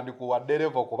nwaji we yandikuwa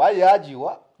dereva kuba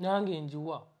yagiwa nange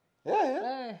njiwa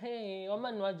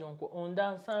omanyi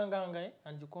ondansanga nga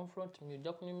and you confront me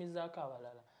ojja kunyumizaako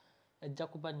abalala ajja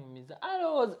kubanyumiza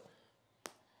alowooza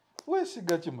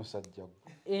weesiga ki musajja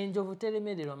enjovu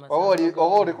teremererwa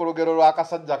oba oli ku lugero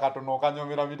lw'akasajja katono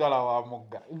okanyumira mitala wa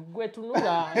mugga gwe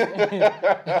tunula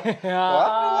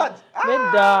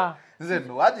nedda nze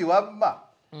nwaji wamma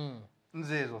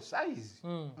nze ezo sayizi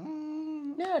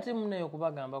naye ate munaye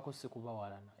okubagambako si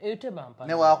kubawalana eyo tebampa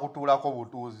ne waakutuulako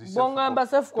butuuzi bongamba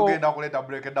Cephcoh tugenda kuleeta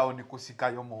breakdown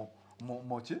kusikayo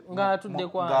moki ng'atudde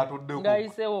kwange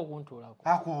ng'ayiseewo okuntuulako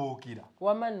akubuukira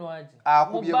wamanwaji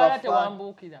akubye mubbala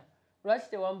tewambuukira lwaki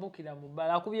tewambuukira mu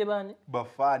bbala akubye bani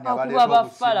bafaani akuba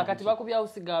bafala kati bakubye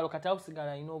awusigaalo kati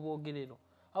awusigaalo alina obwogerero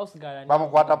awusigaalo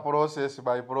bamukwata process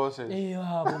by process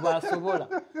abo basobola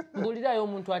mbulirayo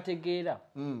omuntu ategeera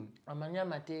amanyi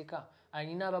amateeka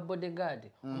alina aba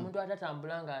bodyguard omuntu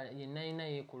atatambula nga yenna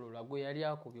yeekulula gwe yali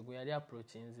akubye gwe yali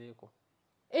approachinzeeko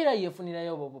era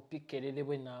yeefunirayo obwo bupikerere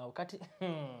bwe naawe kati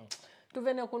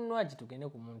tuve ne ku nwaji tugende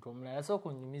ku muntu omulala sooka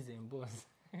onyumiza emboozi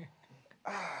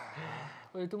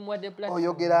oyo tumuwadde platform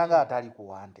oyogeranga atali ku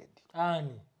wanted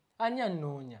ani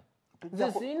annoonya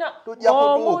nze sirina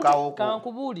omuntu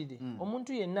kankubuulire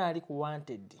omuntu yenna ali ku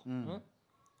wanted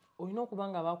olina okuba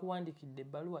nga bakuwandikidde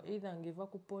ebbaluwa either ng'eva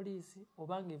ku poliisi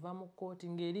oba ng'eva mu kkooti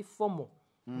ng'eri fomo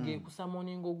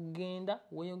ng'ekusamoninga okugenda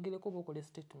weeyogereko oba okole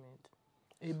statement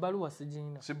ebbaluwa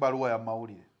sigirina si bbaluwa ya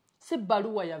mawulire si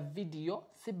bbaluwa ya video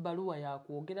si bbaluwa ya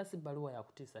kwogera si bbaluwa ya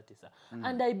kutiisatiisa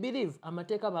and I believe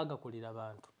amateeka baagakolera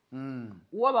bantu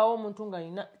wabaawo omuntu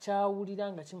ng'alina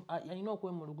kyawulira nga alina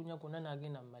okwemulugunya gonna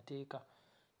n'agenda mu mateeka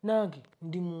nange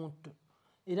ndi muntu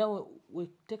era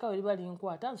etteeka we liba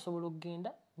linkwata nsobola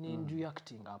okugenda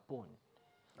reacting upon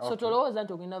so tolowooza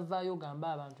nti ogenda vaayo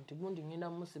ogamba abantu nti gundi ngenda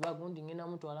musiba gundi ngenda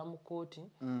mutwala mu kkooti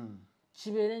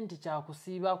kibeere nti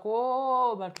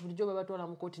kyakusiibako bantu bulijjo babatwala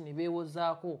mu kkooti ne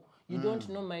beewozaako you don't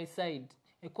know my side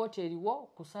ekkooti eriwo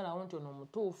kusalawo nti ono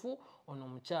mutuufu ono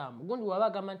mukyamu gundi waba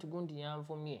agamba nti gundi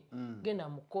yanvumye genda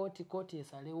mu kkooti kkooti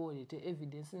esalewo oleete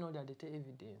evidence n'oli aleete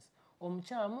evidence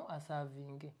omukyamu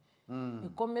asaavinge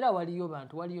ekkomera waliyo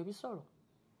bantu waliyo bisolo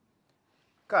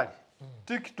kale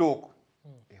TikTok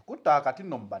ekutta akati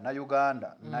nno mu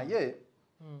bannayuganda naye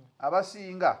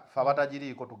abasinga fe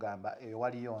abatagiriiko tugamba eyo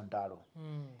waliyo ntalo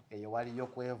eyo waliyo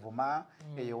kwevuma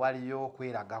eyo waliyo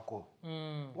kweragako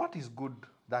what is good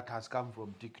that has come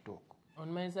from TikTok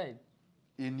on my side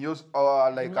in your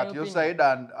like at your side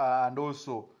and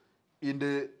also in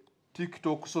the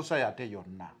TikTok society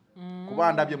yonna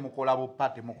kuba ndabye mukola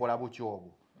bupate mukola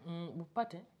bukyobo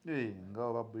bupate nga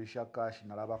oba Brisha Cash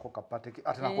nalabako kapate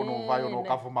ate nako novaayo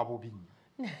n'okavuma bubi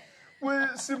we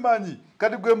simanyi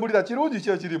kati gwe mbulira kirungi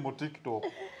kye kiri mu TikTok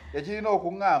ekirina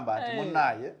okuŋŋamba nti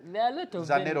munnaye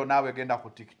Zanero naawe genda ku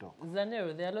TikTok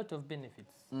Zanero there are a lot of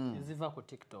benefits eziva ku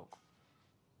TikTok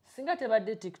singa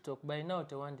tebadde TikTok by now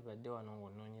tewandibadde wano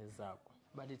ng'onoonyezaako,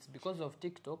 but it's because of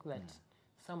TikTok that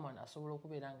someone asobola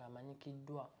okubeera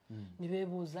ng'amanyikiddwa ne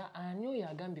beebuuza ani oyo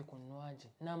agambye ku nnwagi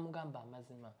n'amugamba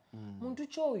amazima muntu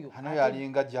ki oyo ano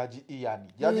yalinga Judge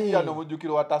Ian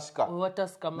omujjukiro wa Tasika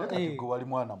kati gwe wali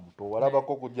mwana muto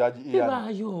walabako ku Judge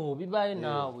Ian bibaayo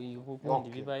naawe ubundi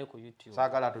bibaayo ku YouTube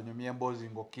saagala tonyumya emboozi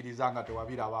ng'okkiriza nga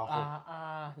tewabirabako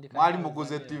mwali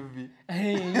muguze TV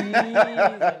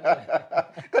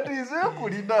kati nze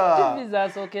kulina TV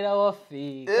zasookera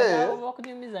waffe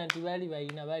bakunyumiza nti baali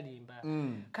balina balimba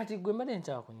kati gwe mbadde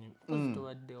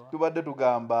nkyakunyumiza tubadde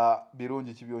tugamba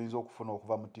birungi ki by'oyinza okufuna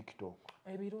okuva mu TikTok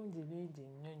ebirungi bingi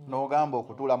nnyo n'ogamba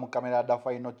okutuula mu kamera da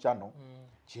Final Channel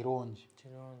kirungi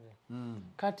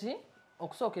kati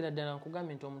okusookera ddala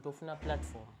nkugambye nti omuntu ofuna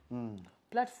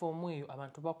platform eyo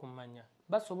abantu bakumanya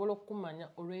basobola okukumanya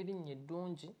olw'erinnya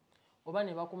eddungi oba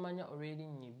ne bakumanya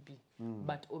olw'erinnya ebbi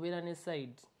but obeera ne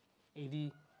side eri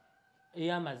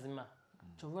ey'amazima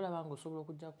kyova olaba ng'osobola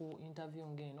okujja ku interview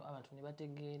ng'eno abantu ne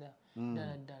bategeera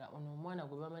ddala ono omwana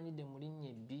gwe bamanyidde mu linnya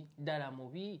ebbi ddala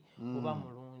mubi oba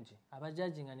mulungi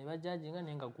abajajinga ne bajajinga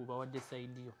naye nga gubawadde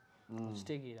side yo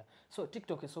okitegeera so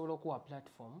TikTok esobola okuwa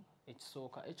platform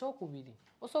ekisooka ekyokubiri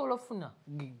osobola okufuna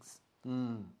gigs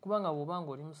kubanga bw'oba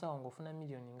nga oli musawo ng'ofuna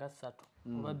miliyoni nga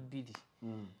 3 oba 2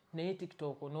 naye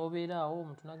TikTok n'obeeraawo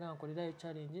omuntu n'agamba nkolerayo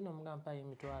challenge n'omugamba mpaayo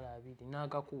emitwalo 2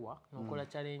 n'agakuwa n'okola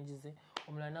challenge ze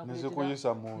omulala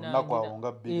n'akuyisa mu nnaku awo nga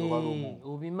 2 oba lumu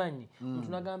obimanyi omuntu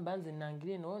n'agamba nze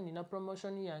nangire eno nina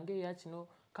promotion yange eya kino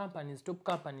companies top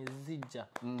companies zijja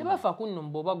tebafa kunno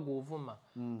bw'oba gw'ovuma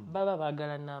baba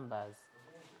baagala numbers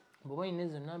bw'oba olina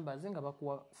ezo numbers nga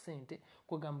bakuwa ssente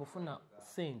kwegamba ofuna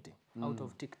ssente out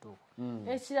of TikTok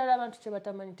ekirala abantu kye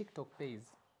batamanyi TikTok pays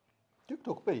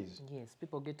yes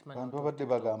people get money abantu babadde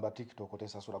bagamba TikTok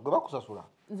tesasula gwe bakusasula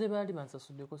nze baali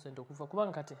bansasuddeko ssente okuva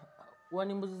kubanga kati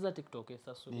wanimbuziza TikTok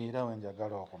esasula era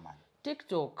wenjagala okumanya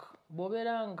TikTok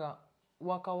bw'obeera nga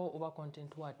wakawo oba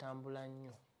content watambula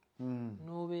nnyo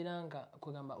n'obeera nga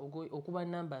kwegamba okuba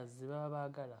numbers ze baba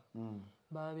baagala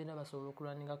baba beera basobola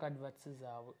okulwaninga ku adverts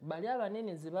zaabwe bali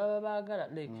abanene ze baba baagala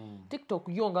like TikTok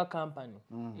yo nga company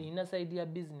erina side ya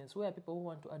business where people who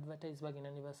want to advertise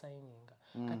bagenda ne basayininga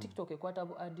ka TikTok ekwata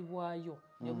bu adi bwayo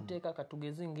ne buteeka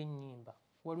katugeze ng'ennyimba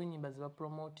waliwo ennyimba ze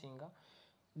bapromotinga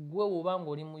gwe woba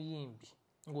ng'oli muyimbi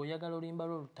ng'oyagala oluyimba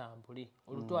lwo lutambule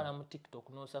olutwala mu TikTok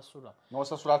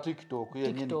n'osasula TikTok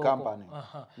yennyini company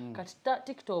kati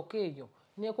TikTok eyo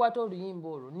nekwata oluyimba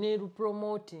olwo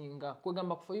nerupromotinga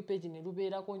kwegamba ku for you page ne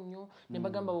lubeerako nnyo ne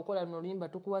bagamba bw'okola luno oluyimba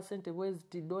tukuwa ssente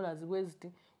bweziti dollars bweziti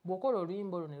bw'okola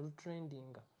oluyimba olwo ne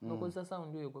lutrendinga n'okozesa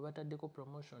sound oyo gwe bataddeko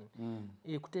promotion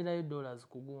ekuterayo dollars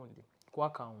ku gundi ku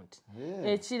account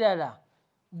ekirala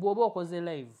bw'oba okoze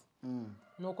live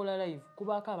n'okola live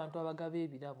kubaako abantu abagaba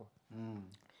ebirabo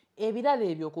ebirala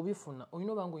ebyo okubifuna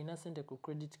olina oba nga olina ssente ku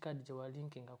credit card gye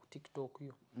walinkinga ku TikTok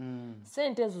yo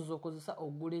ssente ezo z'okozesa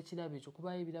okugula ekirabo ekyo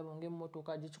kubayo ebirabo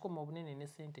ng'emmotoka gye kikoma obunene ne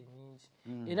ssente nnyingi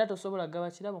era tosobola gaba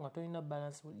kirabo nga tolina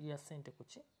balance ya ssente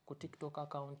ku TikTok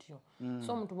account yo so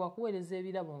omuntu bwakuweereza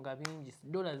ebirabo nga bingi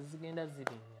dollars zigenda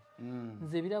zirinnya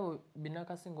nze ebirabo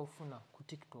binakasinga okufuna ku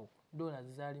TikTok dollars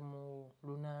zaali mu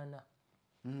 800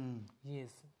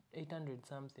 yes 800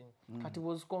 something kati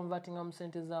was converting mu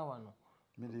ssente za wano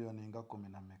miliyoni nga 10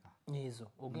 na meka ezo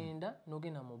ogenda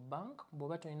n'ogenda mu bank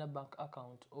bw'oba tolina bank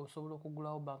account osobola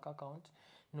okugulawo bank account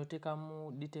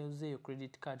n'oteekamu details eyo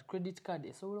credit card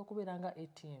esobola okubeera nga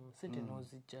ATM ssente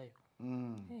n'ozijjayo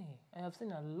I have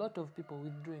seen a lot of people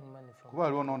withdrawing money from kuba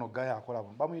waliwo n'ono gaya akola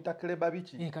bamuyita Kleba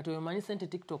biki kati omanyi ssente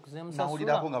TikTok zemusasula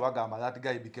nawulirako nga bagamba that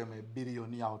guy became a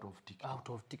billionaire out of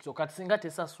TikTok kati singa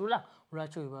tesasula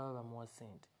lwaki oyo baba bamuwa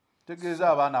ssente tegeeza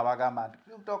abaana abagamba nti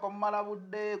TikTok mumala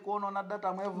budde kwonoona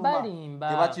data mwevuma balimba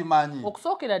tebakimanyi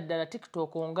okusookera ddala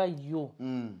TikTok nga yo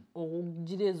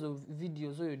okugira ezo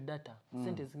videos oyo data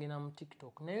ssente zigenda mu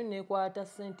TikTok naye nekwata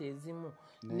ssente ezimu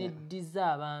neddiza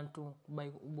abantu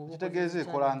kitegeeza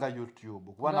ekola nga YouTube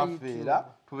kuba naffe era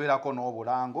tubeerako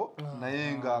n'obulango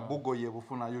naye nga Google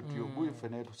yebufuna YouTube ife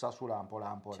naye tusasula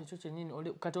mpola kyekyo kyennyini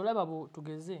kati olaba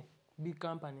tugeze big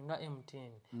company nga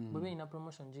MTN bwe beerina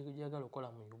promotion gyagala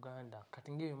okola mu Uganda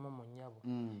kati ng'eyo momo nnyabo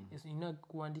erina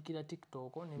kuwandikira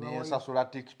TikTok nesasula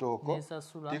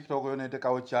TikTok yo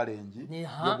neteekawo challenge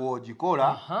yo bw'ogikola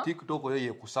TikTok yo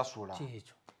yekusasula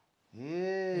kyekyo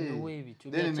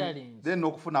then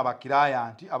n'okufuna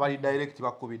abakirayanti abali direct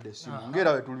bakubidde essimu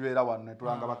ng'era bwe tulibeera wano ne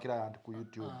tulanga abakirayanti ku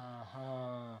YouTube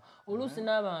oluusi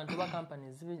n'abantu ba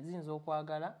companies ziyinza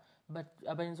okwagala but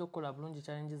abayinza okukola bulungi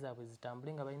challenge zaabwe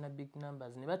zitambule nga balina big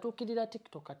numbers ne batuukirira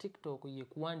TikTok ye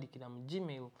kuwandikira mu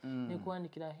Gmail ne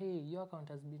kuwandikira hey your account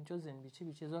has been chosen biki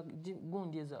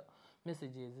gundi ezo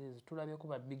messages ezo tulabye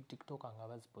kuba big TikTok nga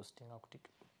bazipostinga ku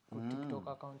TikTok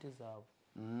account zaabwe.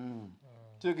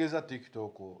 Tegeza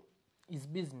TikTok is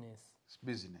business. It's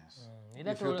business.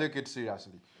 If you take it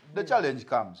seriously. The challenge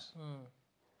comes.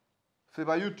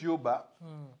 Feba YouTuber,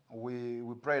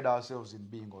 we pride ourselves in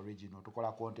being original.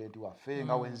 Tukola content wa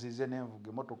fenga wenzize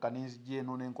nenvuge motoka nenzije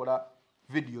no nenkola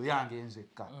video yange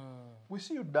enzeka. We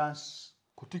see you dance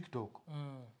ku TikTok.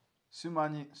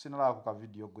 Simanyi sinala ku ka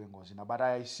video gwengo zina, but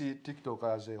I see TikTok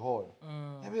as a whole.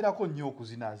 Ebera ko nnyo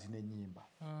okuzina zine nyimba.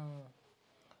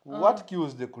 What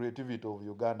kills the creativity of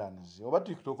Ugandans? Oba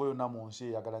TikTok oyo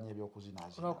namunsi yagalanye ebyokuzina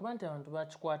zina. Olwokuba nti abantu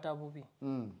bakikwata bubi.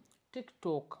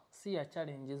 TikTok si ya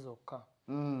challenge zokka.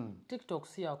 TikTok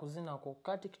si ya kuzina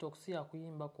kokka, TikTok si ya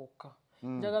kuyimba kokka.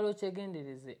 Njagala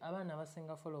okyegendereze abaana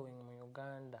abasinga following mu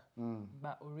Uganda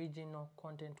ba original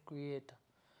content creator.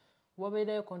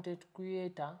 Wabeerayo content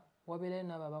creator, wabeerayo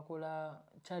n'abo abakola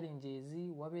challenges,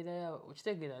 wabeerayo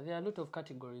okitegeera there are a lot of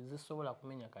categories zisobola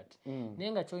kumenya kati.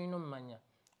 Naye nga kyolina omumanya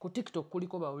ku TikTok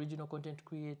kuliko ba original content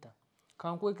creator.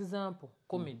 Kanku example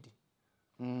comedy.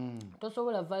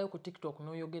 Tosobola vaayo ku TikTok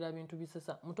n'oyogera bintu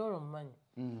bisesa mutoro mumanyi.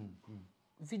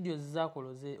 Videos zakola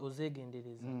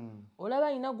ozegendereza.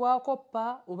 Olaba ina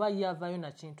gwakoppa oba yavaayo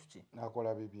na kintu ki.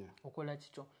 Akola bibye. Okola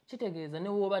kicho. Kitegeeza ne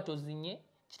woba tozinye,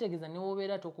 kitegeeza ne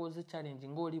wobeera tokoze challenge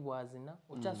ng'oli bwazina,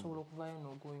 okyasobola okuvaayo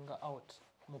no going out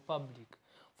mu public.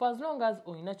 For as long as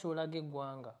oyina kyolaga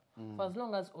eggwanga, for as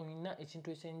long as oyina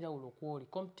ekintu ekyenjawulo kwoli,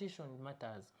 competition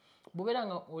matters. Bubera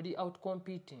nga oli out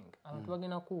competing, abantu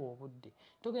bagenda kuwa obudde.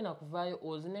 Togenda kuvaayo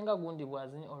ozinenga gundi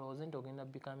bwazini olowooze nti ogenda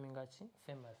becoming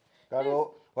famous.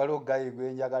 Waliwo gayi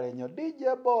gwenjagala ennyo DJ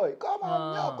boy come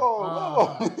on nyoko.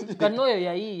 Kano oyo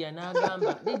yayiiya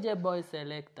n'agamba DJ boy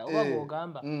selector oba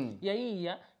bw'ogamba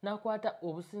yayiiya n'akwata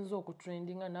obusinza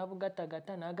okutrendinga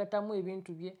n'abugattagatta n'agattamu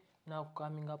ebintu bye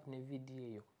n'akucoming up ne video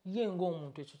eyo. Ye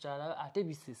ng'omuntu ekyo kyalaba ate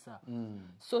bisisa.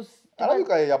 So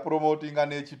alabika ya promotinga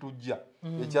n'ekitujja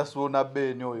ekya Sona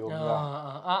Ben oyo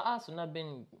nga. Sona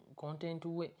Ben content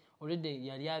we already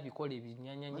yali abikola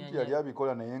ebinyanyanya. Yali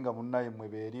abikola naye nga munnaye mwe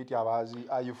beeriti abazi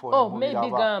iPhone maybe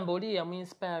gamba oli ya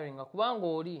inspiring kubanga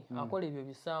oli akola ebyo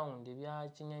bisound ebya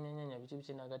kinyanyanya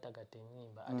bichi n'agattagatta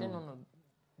ennyimba. Ate nono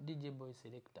DJ boy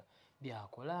selector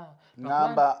byakola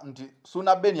ngamba nti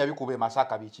Sona Ben yabikuba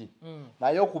Masaka biki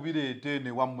naye okubireete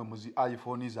ne wammwe mu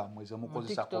iPhone zammwe ze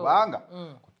mukozesa kubanga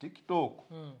ku TikTok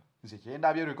nze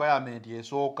kyendabye requirement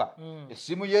esooka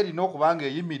essimu ye erina okubanga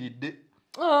eyimiridde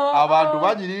abantu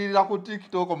bagiririra ku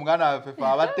TikTok omuganda waffe fe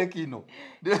abatekino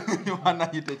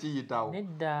banayite kiyitawo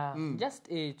nedda just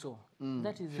ekyo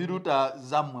firuta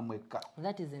zammwe mwekka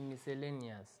that is a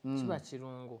miscellaneous kiba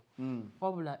kirungo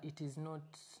wabula it is not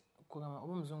kugamba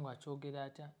oba omuzungu akyogera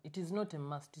atya it is not a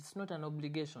must, it's not an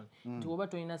obligation nti oba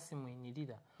tolina simu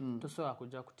enyirira tosobola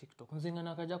kujja ku TikTok. Nze nga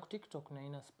nakajja ku TikTok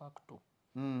nalina Cephcoh.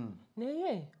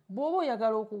 Naye bw'oba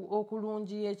oyagala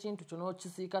okulungiya ekintu kyo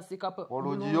n'okisiikasiika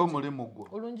olungiyo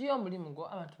omulimu gwo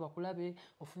abantu bakulabe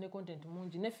ofune content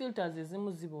mungi ne filters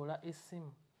ezimu ziboola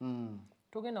essimu.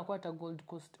 Togenda kwata Gold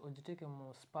Coast ogiteeke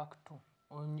mu Cephcoh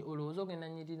olowooza ogenda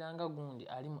nyiriranga gundi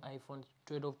ali mu iPhone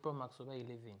 12 Pro Max oba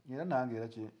 11. Era nange era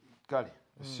kale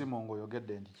essimu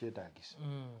ng'oyogedde nti kyetaagisa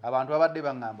abantu babadde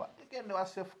baŋŋamba egende wa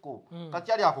Cephcoh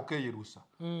kakyali akukeeyerusa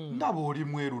ndaba oli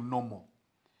mweru nnomo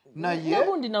naye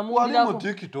wali mu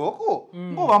TikTok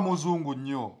ng'oba muzungu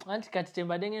nnyo. Anti kati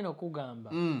kyembadde ngenda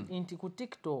okugamba nti ku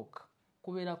TikTok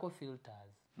kubeerako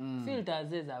filters.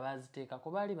 Filters ezo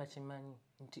abaaziteekako baali bakimanyi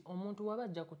nti omuntu waba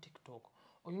ajja ku TikTok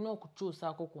olina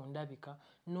okukyusaako ku ndabika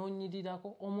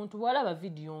n'onyirirako. Omuntu bw'alaba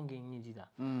vidiyo ng'enyirira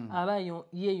aba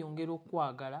yeeyongera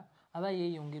okwagala, aba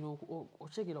yeeyongera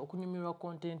okitegeera okunyumirwa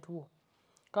content wo.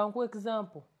 Kanku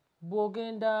example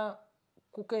bw'ogenda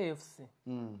ku KFC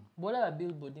bw'olaba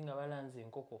billboard nga balanze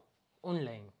enkoko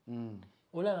online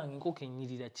olaba ng'enkoko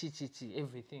enyirira ki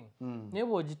everything naye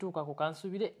bw'ogituukako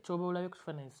kansubire kyoba olabe ku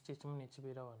kifaananyi si kyekimu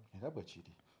n'ekibeera wano era bwe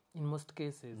kiri in most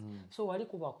cases. So wali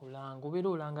kuba kulanga obeera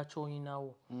olanga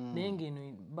ky'olinawo naye ng'eno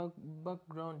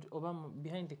background oba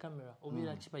behind the camera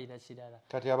obeera kibayira kirala.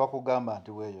 Kati abakugamba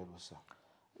nti weeyerusa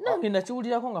nange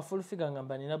nakiwulirako nga full figure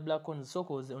ngamba nina black ons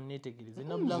sooka onneetegereze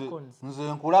na black ons.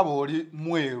 Nze nkulaba oli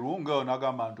mweru nga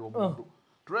onagamba nti omuntu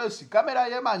Tracy kamera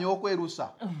yemanyi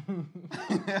okwerusa.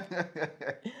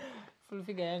 Full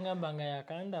figure yangamba nga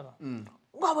yakandaba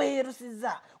nga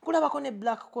bweyerusiza kulabako ne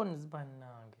black cons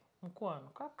bannange mukwano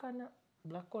kakkana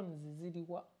black cons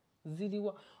ziriwa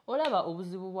ziriwa olaba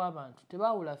obuzibu bw'abantu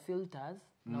tebawula filters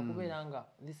nakubeera nga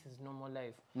this is normal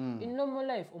life in normal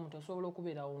life omuntu asobola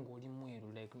okubeerawo ng'oli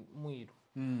mweru like mweru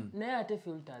naye ate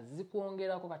filters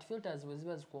zikwongerako kati filters bwe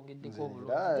ziba zikwongeddeko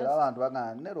obulungi abantu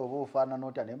bagamba nero oba ofaanana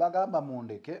otya ne bagamba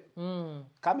mundeke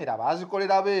kamera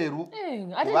baazikolera beeru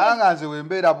kubanga nze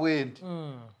wembeera bwenti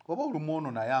oba olumu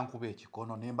ono naye ankuba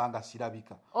ekikono ne mba nga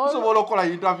sirabika osobola okukola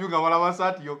interview nga balaba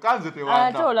saati yokka nze tewanda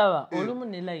ate olaba olumu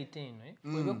ne light eno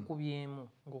weba kubyemu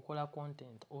ng'okola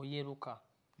content oyeruka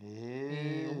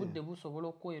obudde busobola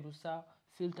okwerusa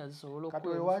filter zisobola okwerusa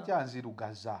kati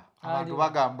wakyanzirugaza abantu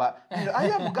bagamba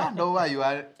aya muganda obayo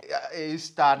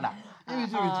estana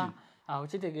ibiki awo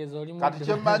kitegeeza oli kati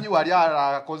kyemmanyi wali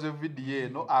akoze video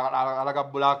eno alaga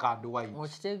black and white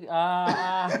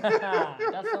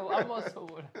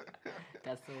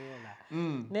tasobola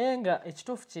naye nga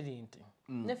ekituufu kiri nti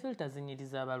ne filter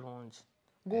zinyiriza abalungi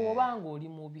ng'obanga oli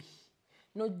mubi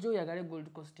nojja oyagale Gold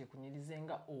Coast ekunyirize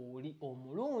nga oli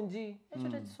omulungi ekyo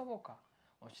tekisoboka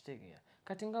okitegeera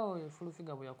kati nga oyo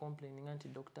fulufiga bwe yakomplaininga nti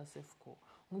Dr. Cephcoh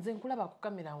nze nkulaba ku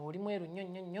kamera oli mweru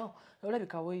nnyo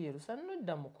olabika weeyerusa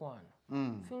nodda mukwano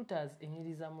filters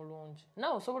enyiriza mulungi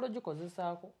nawe osobola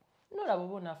ogikozesaako nolaba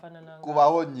oba onaafaanana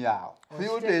kubawo nnyawo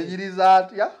filter enyiriza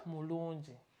atya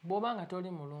mulungi bw'obanga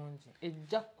toli mulungi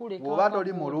ejja kukuleka bw'oba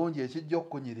toli mulungi ekijja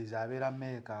okukunyiriza abeera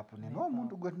makeup nina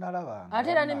omuntu gwe tunalabanga ate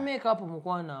era ne makeup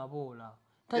mukwano aboola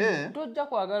tojja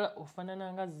kwagala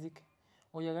ofaanana nga Zike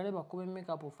oyagale bakube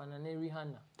makeup ofaanane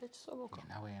Rihanna tekisoboka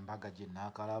nawe embaga gye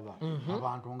naakalaba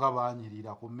abantu nga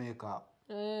baanyirira ku makeup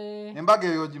embaga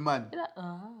eyo gimanyi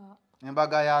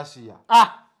embaga ya Asiya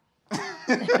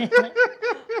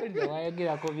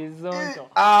wayogerako bizonto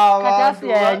kati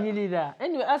Asiya yanyirira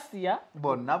anyway Asiya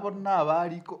bonna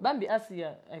abaaliko bambi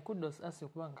Asiya ekudos Asiya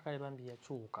kubanga kale bambi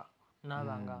yakyuka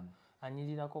n'abanga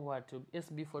anyirirako bwatyo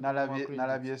SB4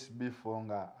 nalabye SB4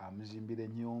 nga amuzimbira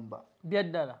ennyumba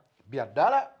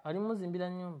byaddala alimuzimbira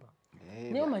nnyumba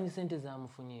naye omanyi sente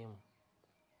zamufunyeemu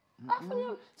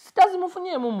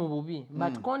sitazimufunyeemu mu bubi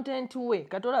but content we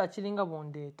kati olaba kiringa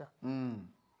bondeeta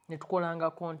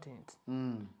netukolanga content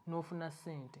n'ofuna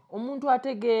sente omuntu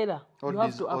ategeera you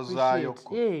have to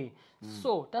appreciate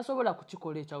so tasobola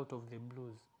kukikola ekyo out of the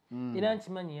blues era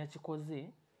nkimanyi yakikoze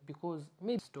because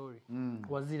maybe story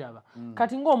waziraba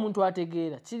kati ng'omuntu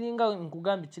ategeera kiringa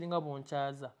nkugambye kiringa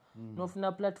bonkyaza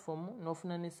n'ofuna platform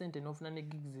n'ofuna ne sente n'ofuna ne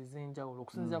gigs ez'enjawulo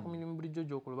okusinziira ku mirimu bulijjo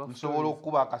gy'okola nsobola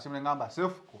okukuba akasimu ne ngamba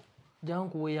Cephcoh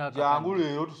jangu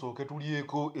leero tusooke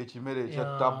tulyeko ekimere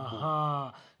ekyattabbu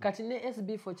kati ne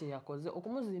SB4 kye yakoze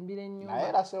okumuzimbira ennyumba naye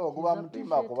era sewo guba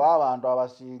mutima kuba abantu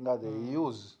abasinga they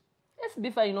use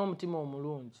SB4 alina omutima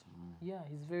omulungi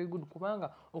he's very good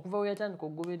kubanga okuva we yatandika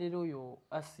okugoberera oyo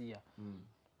Asiya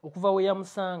okuva we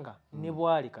yamusanga ne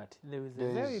bwali kati there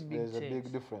is a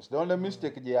big difference the only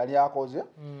mistake gye yali akoze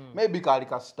maybe kaali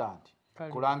ka stand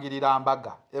kulangirira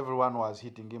mbaga everyone was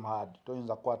hitting him hard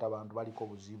toyinza kukwata abantu baliko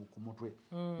obuzibu ku mutwe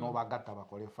n'obagatta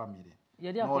bakole family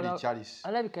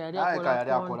alabika yali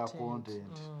akola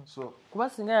content so kuba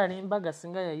singa yali mbaga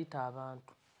singa yayita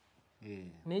abantu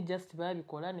naye just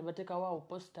babikola ne batekawo awo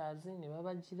posters ne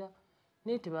babagira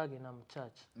naye tebagenda mu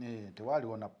church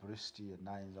tewaliwo na priest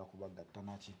yenna ayinza kubagatta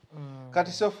naki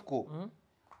kati Cephcoh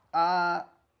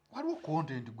waliwo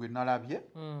content gwe nalabye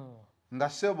nga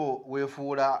sebo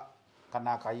weefuula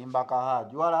kana akayimba ka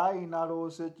Haji wala ayina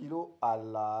loose kiro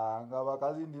Allah nga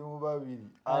bakazi ndi mu babiri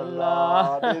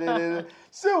Allah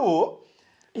sebo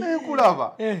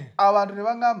nekulaba abantu ne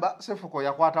bagamba Cephcoh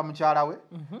yakwata mukyala we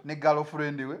ne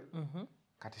girlfriend we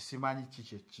kati simanyi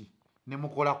kiki ne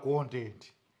mukola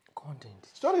content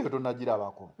story yo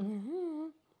tonagirabako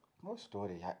no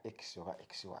story ya X oba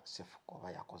X wa Cephcoh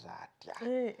bayakoze atya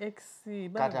X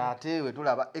kati ate we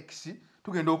tulaba X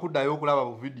tugenda okuddayo okulaba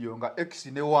mu video nga X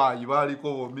ne waayi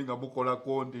baliko bombi nga mukola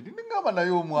content ningamba naye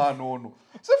omwana ono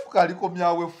Cephcoh aliko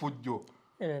myawe fujjo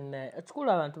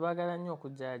ekikulu abantu baagala nnyo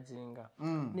okujajinga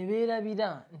ne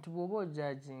beerabira nti bw'oba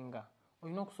ojajinga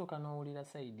olina okusooka n'owulira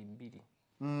sayidi bbiri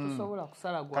tosobola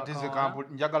kusala kati nze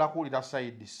njagala kuwulira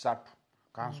sayidi 3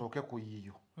 kansooke ku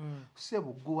yiyo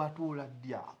sebo gwe watuula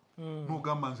ddya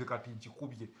n'ogamba nze kati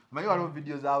nkikubye manyi waliwo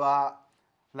video z'aba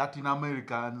Latin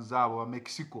Americans abo ba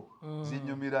Mexico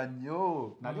zinyumira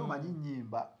nnyo nali omanyi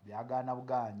nnyimba byagaana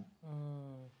bugaanyi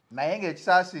naye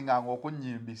ng'ekisaasinga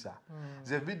ng'okunnyimbisa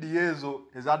ze video ezo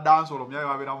eza dansolo myayo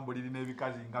babeera mu buliri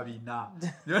n'ebikazi nga bina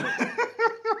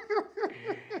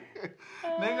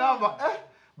nengamba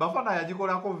bafana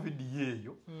yagikolako video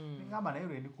eyo nengamba naye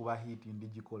lwendi kuba hiti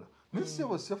ndigikola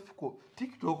nisebo Cephcoh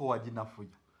TikTok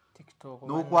waginafuya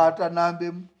n'okwata namba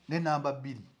emu ne namba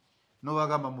 2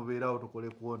 n'obagamba mubeerawo tukole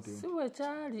content siwe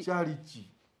kyali ki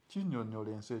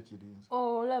Kinyonnyola ensi ekirinza.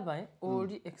 Olaba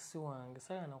oli ex wange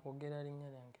sala nakwogera linnya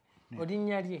lyange.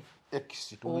 Olinnya lye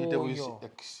X tumuyite buyisi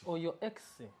X. Oyo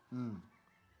ex.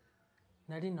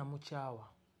 Nali namukyawa.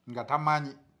 Nga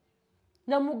tamanyi.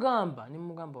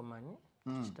 Namugamba omanyi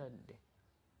kitadde.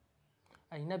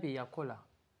 Alina bye yakola.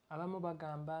 Abamu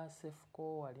bagamba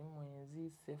Cephcoh wali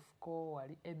mwenzi, Cephcoh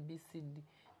wali ABCD.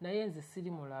 Naye nze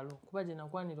siri mulalo kuba gye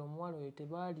nakwanira omuwala oyo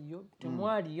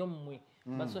temwaliyo mmwe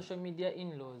ba social media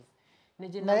in-laws.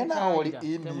 Naye nawe oli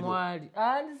temwali.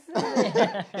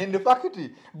 In fact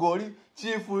goli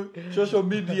chief social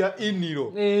media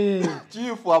in-law.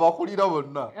 Chief abakulira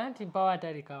bonna. Anti mpawa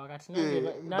atalika wakati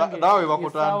nawe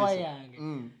bakutandisa.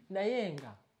 Naye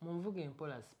nga mu nvuga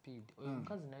empola speed oyo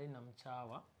mukazi nali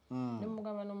namukyawa.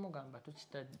 Nemugamba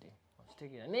tukitadde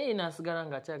okitegeera naye nasigala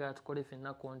nga akyagala tukole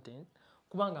ffenna content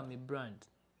kubanga mi brand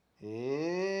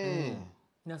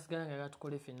nasigala nga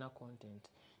tukole ffenna content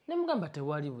nemugamba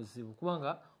tewali buzibu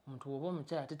kubanga omuntu woba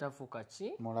omukyala tetafuuka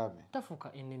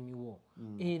tafuuka enemy wo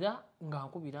era nga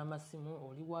nkubira amasimu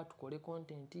oli wa tukole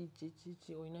content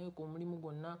kiki olinayo ku mulimu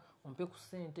gwonna ompe ku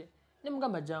ssente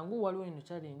nemugamba jangu waliwo eno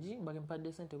challenge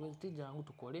mpadde ssente bweziti jangu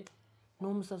tukole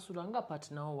n'omusasula nga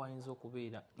partner wo wayinza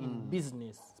okubeera in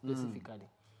business specifically.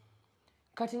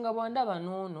 Kati nga bwandaba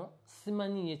n'ono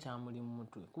simanyi ye kyamuli mu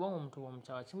mutwe kubanga omuntu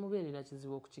w'omukyawa kimubeerera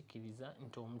kizibu okukikkiriza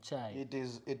nti omukyayi.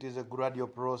 It is a gradual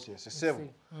process.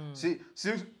 Si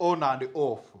on and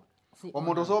off.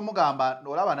 Omuntu osomugamba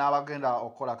olaba n'abagenda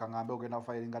okukola kaŋŋambe ogenda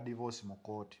kufayiringa divorce mu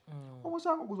kooti.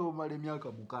 Omusango guzomala emyaka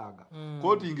 6.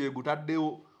 Kooti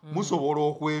ng'egutaddewo musobola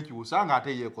okwekyusa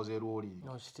ng'ate yeekoze lwoli.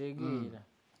 Okitegeera.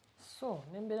 So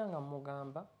nembeera nga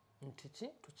mugamba nti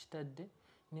tukitadde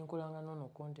ninkolanga nono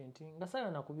content nga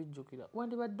sala nakubijjukira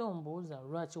wandibadde ombuuza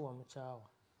lwaki wamukyawa.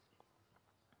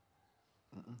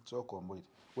 Sooka ombwire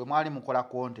bwe mwali mukola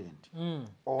content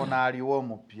ono aliwo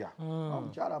omupya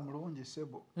omukyala mulungi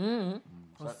ssebo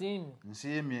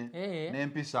nsiimye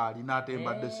n'empisa alina ate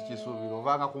mbadde sikisuubira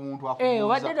obanga ku muntu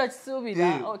obanga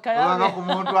ku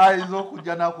muntu ayinza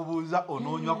okujja n'akubuuza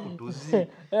onoonywa ku tuzi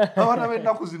abaana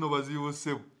b'ennaku zino bazibu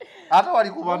ssebo ate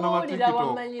wali ku bana ba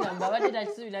TikTok abadde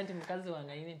takisuubira nti mukazi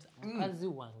wange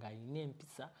alina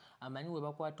empisa amanyi we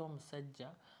bakwata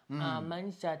omusajja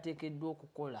amanyi kyateekeddwa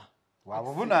okukola.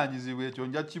 Wabuvunaanyizibwa ekyo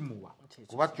nja kimuwa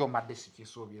kuba kyomadde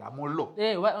sikisuubira mullo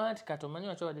anti kati omanyi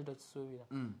wakyo wadde tokisuubira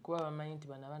kuba bamanyi nti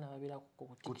bano abaana babeera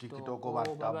ku TikTok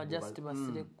baba just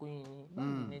basire queen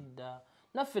nedda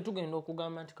naffe tugenda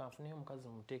okugamba nti kanfuneyo omukazi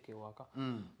muteeke ewaka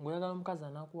ng'oyagala omukazi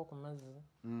anaakuwa ku mazzi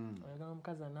oyagala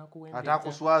omukazi anaakuwa ate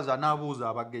akuswaza n'abuuza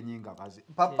abagenyi nga bazi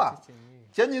papa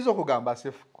kyenyinza okugamba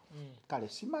Cephcoh kale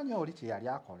simanyi oli kye yali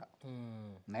akola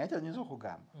naye kyenyinza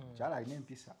okugamba mukyala alina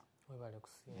empisa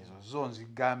ezo zo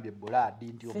nzigambye buladi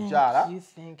nti omukyala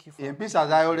empisa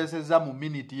zayolesezza mu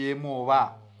miniti emu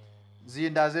oba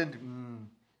zindaze nti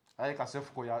aye ka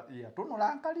Cephcoh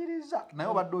yatunula nkaliriza naye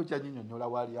obadde okyanyinyonnyola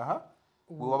wali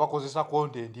bwe wabakozesa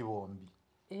content bombi.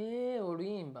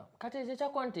 Oluyimba kati ekyo kya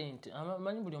content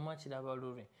amanyi buli omu akiraba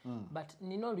lulwe but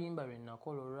nina oluyimba lwe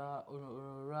nakola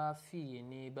olwa Fiye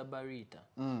ne Babarita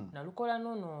nalukola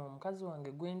nono mukazi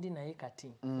wange gwendi naye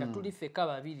kati nga tuli ffeka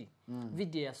babiri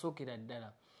video yasookera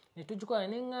ddala ne tugikola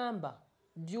ne ŋŋamba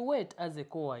duet as a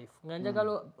co-wife nga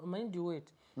njagala omanyi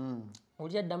duet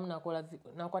oli addamu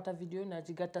nakwata video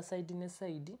n'agigatta side ne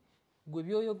side gwe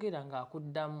byoyogera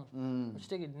ng'akuddamu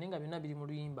okitegedde naye nga byonna biri mu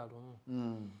luyimba lumu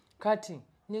kati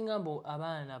ningamba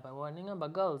abaana bawa ningamba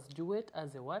girls duet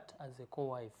as a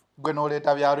co-wife gwe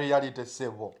n'oleeta bya reality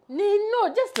ssebo nino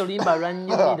just oluyimba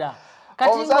lwannyumira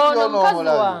kati ng'ono omukazi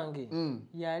wange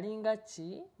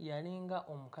yalinga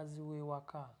omukazi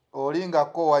w'ewaka olinga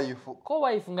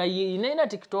co-wife nga yina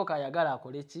TikTok ayagala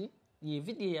akole ki ye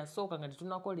video yasooka nga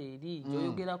tetunakola eri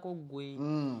gyoyogerako gwe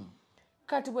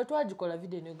kati bwe twagikola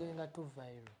video negoyenga to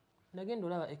viral nagenda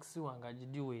olaba ex wange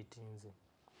agiduetinze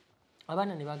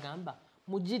abaana ne bagamba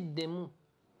mugiddemu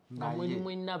nga muli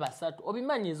mwenna basatu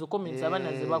obimanyi ezo comments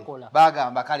abaana ze bakola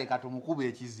bagamba kale katumukuba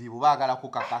ekizibu baagala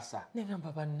kukakasa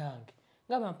negamba bannange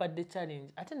nga bampadde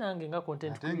challenge ate nange nga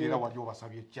content creator era wali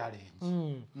obasabye challenge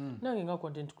nange nga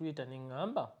content creator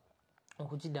nengamba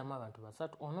okugiddamu abantu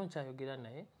basatu ono nkyayogera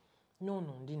naye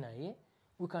nono ndi naye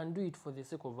we can do it for the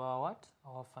sake of our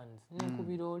funds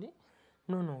nenkubira oli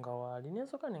nono nga waali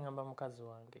nensooka nengamba mukazi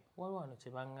wange waliwo wano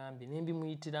kye baŋŋambye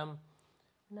nembimuyitiramu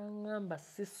naŋŋamba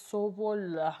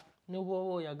sisobola ne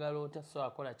bw'oba oyagala otya so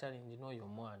akola challenge n'oyo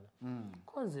omwana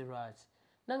konze lwaki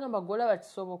nangamba golaba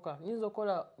kisoboka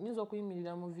nyinza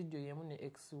okuyimirira mu video yemu ne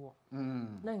ex wo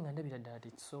naye nga ndabira ddala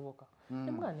tekisoboka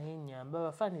ne mwana yennyamba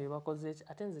abafaani be bakoze ki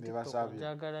ate nze TikTok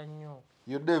njagala nnyo.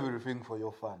 You do everything for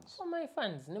your fans. For my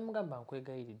fans ne mugamba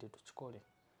nkwegayiridde tukikole.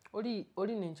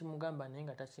 Oli nenkimugamba naye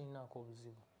nga takirinaako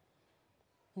obuzibu.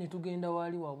 Ne tugenda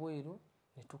wali wabweru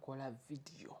ne tukola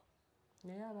video.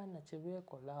 Naye abaana kye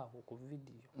beekola awo ku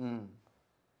video.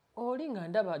 Oli nga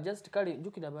ndaba just kale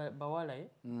jukira bawala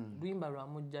luyimba lwa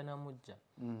mujja na mujja.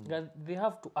 They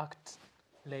have to act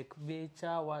like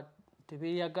beekyawa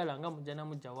tebeeyagala nga mujja na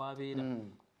mujja wabeera.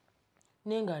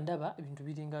 Naye nga ndaba ebintu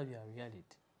biringa bya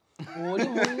reality. Oli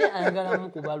munne ayagala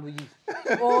mukuba luyi.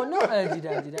 Ono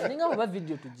agiragira ninga muba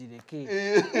video tugireke.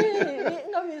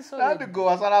 Nga bisobola. Kandi go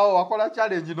wasalawo wakola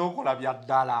challenge n'okola bya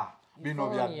ddala. Bino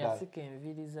bya ddala. Yasika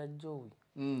enviri za Joey.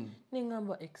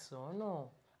 Ningamba exono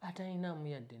atalinamu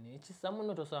yadde n'ekisa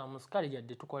muno tosaba musikali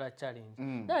yadde tukola challenge.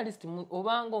 At least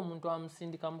obanga omuntu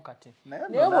amusindikamu kati.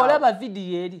 Naye bw'olaba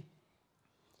video eri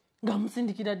nga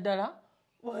musindikira ddala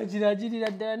wagiragirira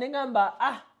ddala ningamba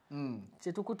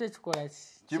kyetukute kikola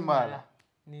kimala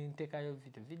nintekayo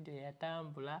video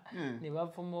yatambula ne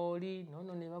bavuma oli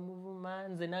nono ne bamuvuma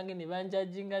nze nange ne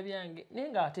banjajinga byange naye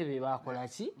nga ate be bakola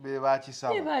ki be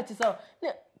bakisawa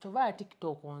ne toba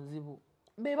TikTok onzibu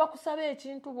be bakusaba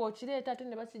ekintu bw'okireeta ate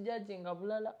ne bakijajinga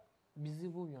bulala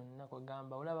bizibu byonna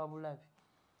kwegamba olaba bulabi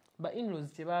ba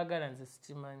in-laws kyebaagala nze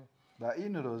sikimanyi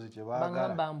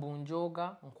bagamba mbu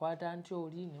njoga nkwata nti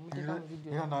oli ne muteeka mu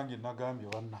video era nange nagambye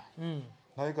bannaye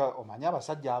naika omanya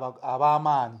abasajja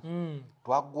ab'amaanyi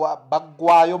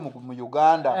baggwayo mu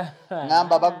Uganda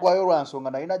ngamba baggwayo lwa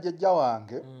nsonga nalina jjajja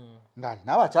wange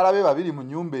ng'alina abakyala be babiri mu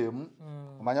nnyumba emu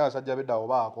omanya abasajja beddawo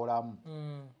baakolamu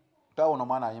tawona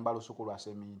omwana ayimba lusuku lwa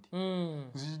seminti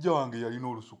nzijja wange yalina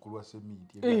olusuku lwa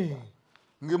seminti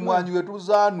ng'emwanyi we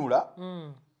tuzaanula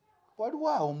waliwo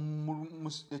awo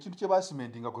ekintu kye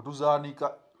basimentinga kwe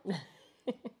tuzaanika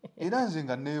era nze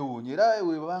nga neewuunya era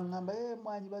we baŋŋamba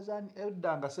mwanyi bazaani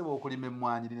edda nga seba okulima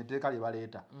emmwanyi lino etteeka lye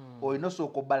baleeta olina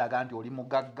osooka obbalaga nti oli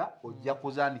mugagga ojja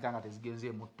kuzaanika nga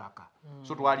tezigenzeemu ttaka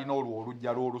so twalina olwo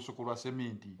olujja lw'olusuku lwa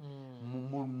seminti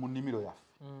mu nnimiro yaffe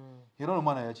era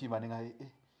omwana yakiyimba ne nga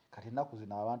kati ennaku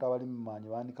zino abantu abali mu mwanyi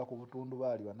baanika ku butundu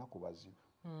baali banaku bazibu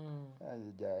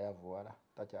yavuwala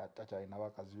takyalina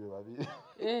bakazi be babiri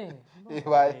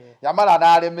yamala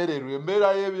n'alemererwa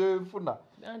embeera y'ebyenfuna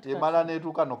emala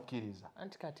n'etuuka n'okkiriza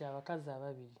anti kati abakazi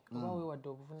ababiri oba weewadde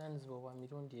obuvunaanyizibwa bwa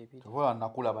mirundi ebiri tobola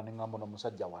nakulaba ne ŋŋamba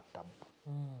n'omusajja wattamu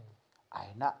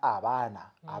alina abaana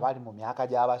abali mu myaka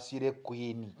gy'abasiire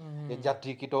kwini ejja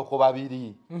TikTok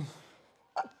babiri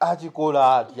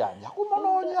akikola atya nja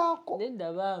kumunoonyako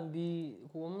nedda bambi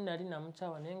kumu nali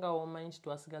namukyawa naye nga womanyi nti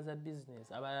twasigaza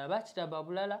bizinesi abalala bakiraba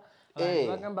bulala abantu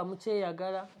bagamba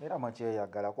mukyeyagala era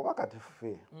mukyeyagala kuba kati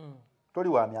ffe toli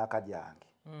wa myaka gyange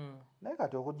naye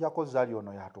kati okugjako zali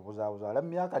ono yatubuzaabuza ala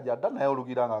myaka gyadda naye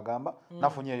olugira ng'agamba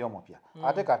nafunyeeyo mupya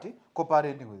ate kati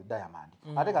co-parenting with Diamond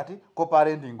ate kati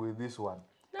co-parenting with this one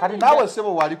kati naawe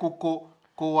sebo wali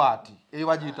kowati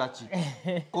ebagiyita ki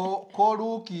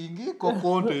co-looking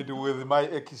co-content with my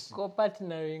ex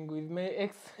co-partnering with my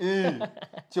ex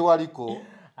kyewaliko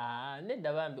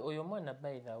nedda bambi oyo mwana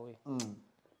by the way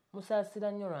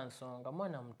musaasira nnyo lwa nsonga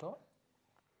mwana muto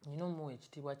nina omuwa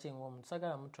ekitiibwa kye ng'omuntu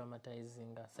sagala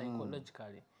mutraumatizinga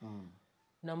psychologically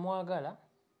namwagala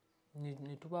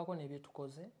ne tubaako ne bye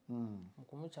tukoze mu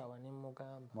kumukyawa ne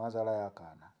mugamba mwazaalayo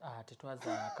akaana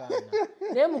tetwazaala akaana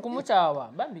naye mu kumukyawa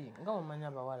bambi nga mumanya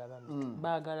abawala bambi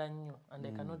baagala nnyo and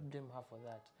I cannot blame her for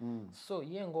that so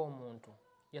ye ng'omuntu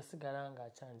yasigala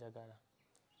ng'akyanjagala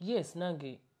yes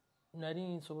nange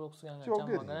nali nsobola okusigala nga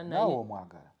kyamwagala naye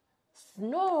omwagala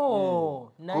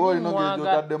no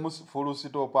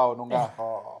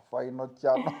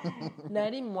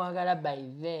nali mwagala by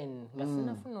then nga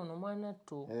sinafuna ono mwana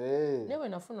ttu newe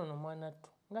nafuna ono mwana ttu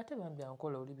ng'ate bambi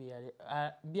ankola oli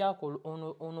byakola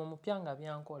ono omupya nga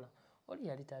byankola oli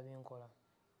yali tabinkola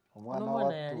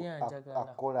omwana yali anjagala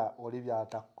akola oli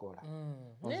byatakukola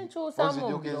nenkyusamu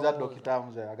ozijukiza dokita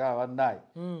muze agamba bannaye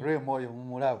lwemwoyo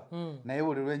mumulabu naye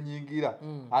buli lwennyingira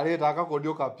aleeta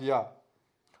akakodyo kapya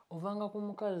ovanga ku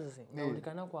mukazi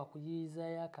ng'olikana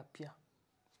kwakuyiyizayo akapya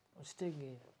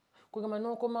okitegeera kwegamba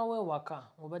n'okomawo ewaka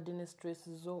obadde ne stress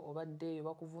zo obadde eyo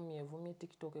bakuvumyevumye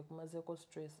TikTok ekumazeeko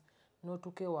stress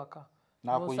n'otuuka ewaka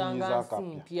n'osanga nsi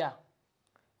mpya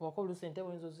waka oluusi ente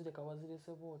bwenizo zireka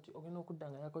wazirese bwoti ogenda okudda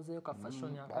nga yakozeyo ka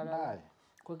fashion akalala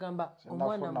kwegamba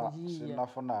omwana muyiiya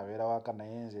sinafuna abeera waka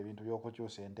naye nze ebintu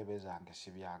by'okukyusa entebe zange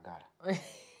sibyagala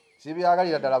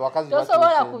sibyagalira ddala bakazi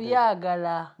tosobola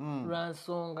kubyagala lwa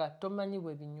nsonga tomanyi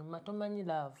bwe binyuma tomanyi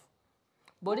love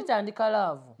bw'olitandika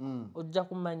laavu ojja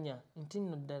kumanya nti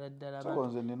nno ddala so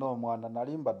nze nina omwana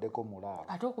nali mbaddeko mu laavu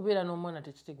ate okubeera n'omwana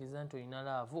tekitegeeza nti olina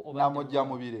laavu namujja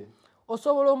mubire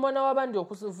osobola omwana w'abandi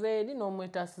okusuva eri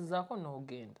n'omwetaasizaako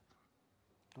n'ogenda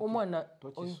omwana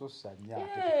tokisussa nnyo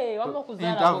wama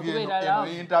okuzaala okubeera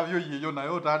laavu interview yiyo naye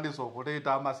otandise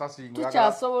okuleeta amasasi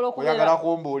oyagala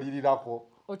kumbuulirirako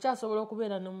okyasobola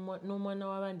okubeera n'omwana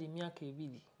w'abandi emyaka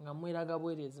 2 nga mweraga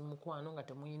bwerezi mukwano nga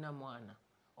temulina mwana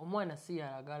omwana si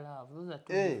yalaga laavu those are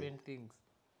two different things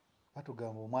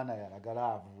batugamba omwana yalaga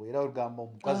laavu era ogamba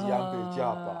omukazi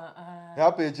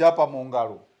yampa ekyapa mu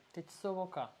ngalo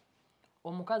tekisoboka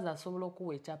omukazi asobola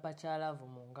okuwa ekyapa kya laavu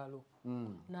mu ngalo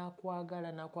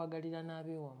n'akwagalira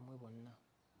n'abeewammwe bonna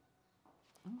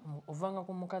ovanga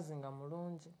ku mukazi nga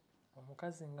mulungi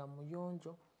omukazi nga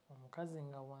muyonjo omukazi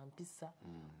nga wampisa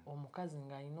omukazi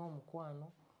ng'alina omukwano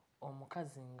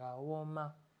omukazi ng'awooma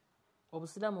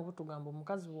obusiraamu butugamba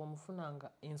omukazi bw'omufunanga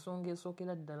ensonga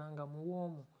esookera ddala nga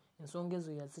muwoomu ensonga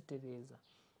ezo yazitereeza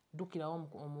ddukirawo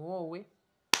omuwoowe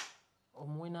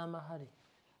omuwe n'amahale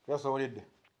yasobodde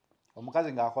omukazi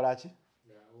ng'akola ki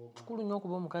kikulu nnyo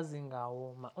okuba omukazi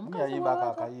ng'awooma yayimbako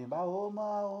akayimba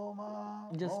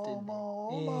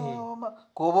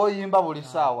kuba oyimba buli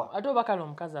ssaawa ate oba kale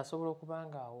omukazi asobola okuba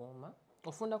ng'awooma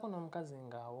ofundako n'omukazi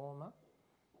ng'awooma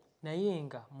naye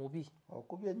nga mubi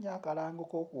okubya nnyo akalango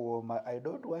k'okuwooma I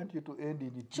don't want you to end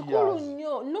in tears kikulu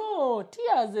nnyo no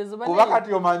tears ezo kuba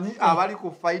kati omanyi abali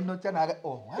ku final channel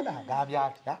omwana agambye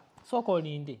atya sooka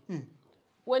olinde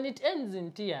when it ends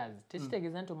in tears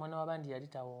tekitegeeza nti omwana w'abandi yali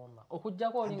tawooma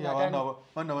okujjako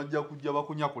olingabaana bajja kujja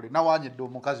bakunyakule nawanyedde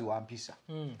omukazi wampisa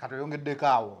kati oyongeddeko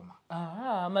awooma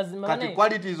amazima kati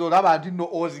qualities olaba nti no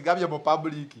ozigabye mu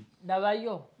public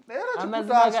dabayo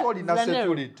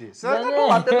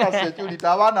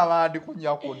abaana bandi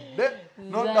kunyakudde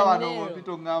nodda bano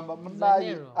mpito ngamba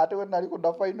munaye ate we nali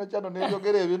kudda faino kyano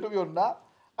nenjogera ebintu byonna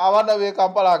abaana b'e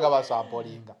Kampala nga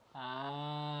basampolinga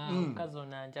omukazi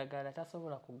ono anjagala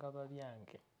tasobola kugaba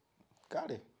byange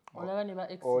kale olaba ne ba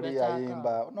oli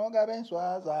yayimba nogaba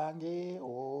enswa zange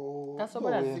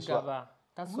tasobola zigaba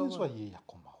enswa ye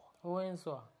yakomawo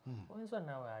owenswa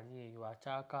nawe ali eyo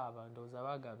akyakaaba ndowooza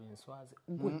bagaba enswa ze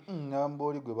ngamba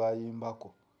oli gwe bayimbako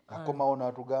akomawo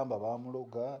n'atugamba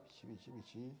bamuloga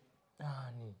biki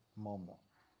ani momo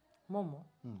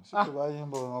si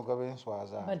tebayimba nogaba enswa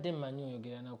zange badde mmanyi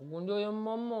oyogera nakugundi oyo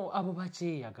momo abo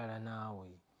bakyeyagala naawe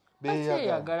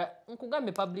bakyeyagala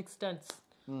nkugambe public stunts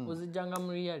ozijjanga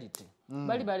mu reality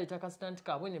bali baleeta ka stunt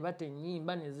kaabwe ne bata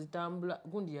ennyimba ne zitambula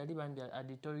gundi yali bambi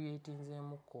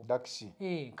auditoriatinzeemukko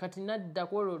kati nadda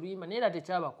ku olwo oluyimba naye era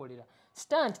tekyabakolera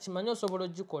stunt kimanyi osobola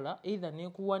ogikola either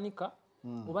neekuwanika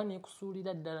oba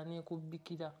neekusuulira ddala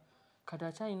neekubbikira kati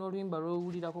akyalina oluyimba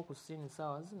lwowulirako ku ssiini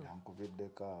saawa zino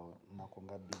yankubiddeko awo nako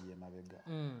nga 2 emabega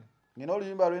nina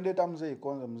oluyimba lwendeeta muzeeyi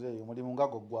konze muzeeyi omulimu nga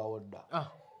gwaggwawo dda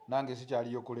nange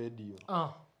sikyaliyo ku leediyo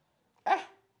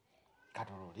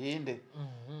kati olulinde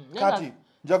kati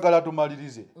njagala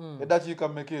tumalirize eddakiika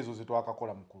mmeka ezo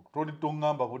zetwakakola mukulu toli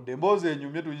tongamba budde emboozi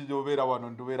enyumye tuyinza obeera wano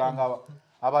nitubeeranga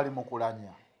abali mu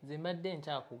kulanya nze mbadde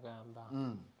nkyakugamba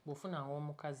bw'ofunanga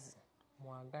omukazi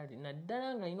mwagale naddala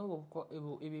ng'alina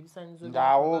ebyo ebisaanyizo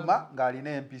ng'awooma ng'alina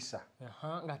empisa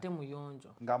ng'ate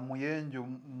muyonjo nga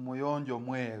muyonjo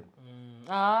mweru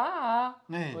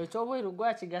ekyobweru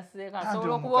gwakigaseeko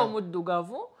asobola okuba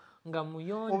omuddugavu nga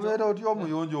muyonjo obeera otya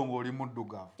omuyonjo ng'oli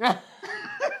muddugavu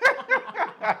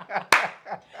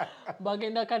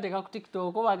bagenda kateeka ku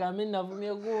TikTok bagambe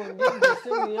navumye gundi si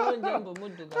muyonjo mbu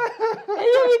muddugavu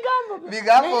eyo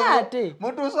bigambo naye ate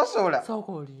mutusosola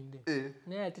sooka olinde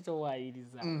naye ate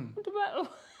towaayiriza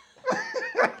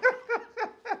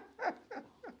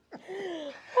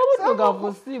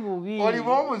obuddugavu si bubi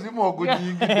olimu omuzimu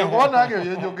ogunyingidde kuba nange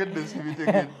byenjogedde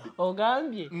sibitegedde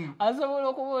ogambye asobola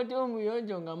okuba oti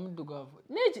omuyonjo nga muddugavu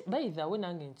bayithawe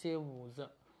nange nkyebuuza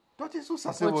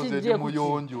tokisusa sebo ze ndi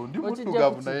muyonjo ndi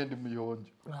muddugavu naye ndi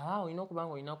muyonjo olina okuba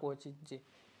nga olinaku okijje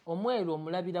omweru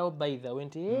omulabirawo bayithawe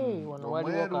nti wano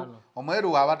waliwo kano omweru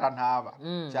waaba tanaaba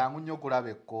kyangu nnyo okulaba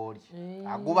ekkooli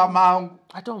aguba mangu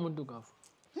ate omuddugavu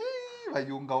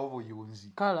bayungawo buyunzi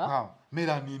kala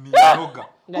melanini yanoga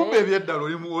kumbe ebyeddala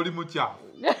oli mukyafu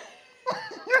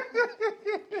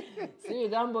si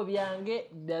bigambo byange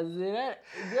dazira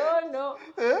byono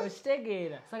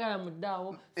okitegeera sagala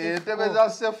muddaawo entebe za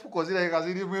Cephcoh zirabika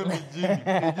zirimu emijini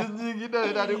eginyingidde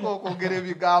etaliko okwogera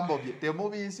ebigambo bye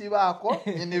temubinsibaako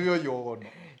nibyo yoono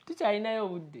tukyalinayo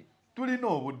obudde tulina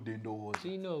obudde ndowooza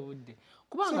tulina obudde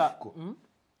kubanga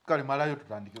kale malayo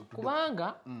tutandike kubanga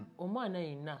omwana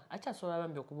yenna akyasobola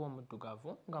bambi okuba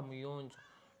omuddugavu nga muyonjo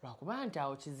lwakuba nti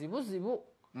awo kizibuzibu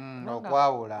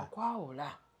okwawula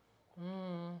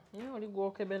naye oli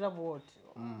gwokebera bwoti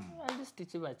alisiti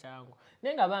kiba kyangu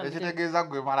naye nga bambi ekitegeeza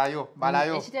gwe malayo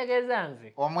ekitegeeza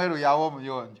nze omweru yawo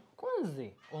omuyonjo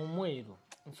kunze omweru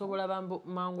nsobola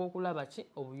mangu okulaba ki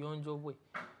obuyonjo bwe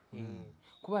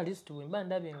kuba lisiti bwe mba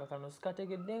ndabye nga kano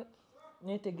sikategedde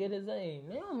netegereza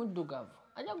naye omuddugavu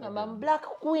ajja kugamba black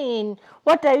queen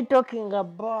what are you talking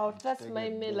about that's my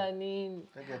melanin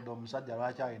tegedde omusajja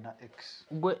lwaki alina x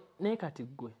gwe naye kati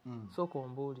gwe sooka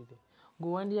ombuulire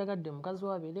gwe wandiyagadde mukazi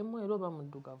wabeere mweru oba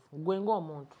muddugavu gwe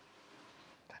ng'omuntu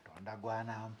katonda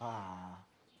gwanampa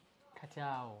kati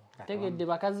awo tegedde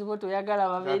bakazi bo toyagala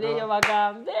babeereyo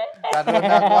bagambe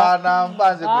katonda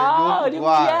gwanampa nze oli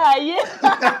muyaye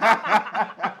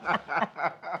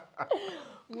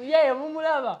muyaye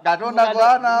mumulaba katonda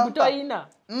gwanampa butoyina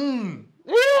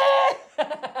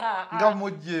nga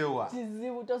mujjeewa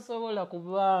kizibu tosobola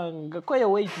kubanga koye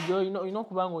weight olina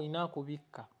okubanga olina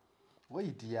akubikka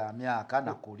weight ya myaka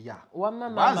nakulya wamma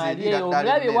mama aliyeyo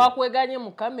omulabye wakweganye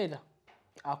mu kamera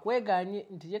akweganye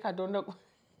nti ye katonda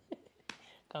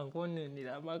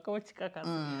kankonenera amaka okikakasa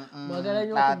mwagala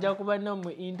nnyo okujja kuba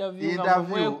nammwe interview nga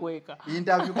mwekweka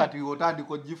interview kati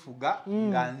otandika ogifuga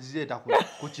nga nzireeta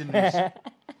ku kinusi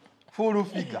full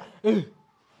figure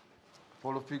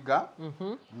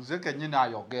nze kennyini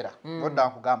ayogera odda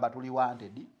nkugamba tuli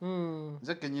wanted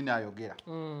nze kennyini ayogera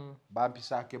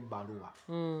bampisaako ebbaluwa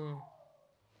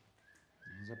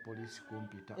nze poliisi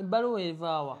kumpita ebbaluwa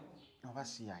evaawa oba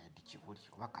siyayedi kibuli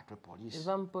oba katwe poliisi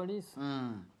eva mu poliisi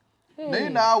naye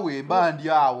naawe mba ndi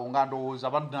awo nga ndowooza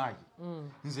bannaye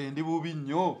nze ndi bubi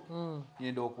nnyo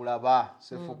ngenda okulaba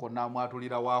Cephcoh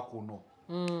namwatulira wakuno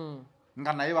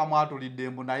nga naye bamwatulidde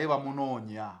mbu naye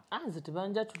bamunoonya nze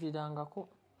tebanjatulirangako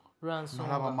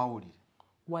lwansonga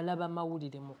walaba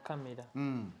mawulire mu kamera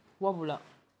wabula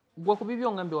gwe ku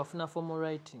bibyo ngambe wafuna formal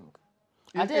writing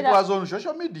it was on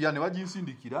social media ne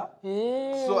baginsindikira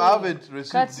so I haven't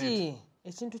received it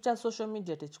ekintu kya social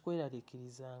media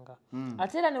tekikweraliikirizanga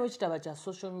ate era newe kitaba kya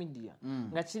social media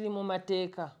nga kiri mu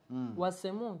mateeka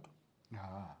wasse muntu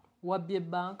wabbye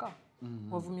ebbanka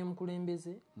wavumye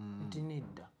mukulembeze nti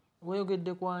nedda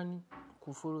weyogedde kwani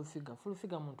ku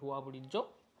fulufiga muntu wa bulijjo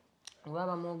oba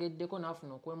bamwogeddeko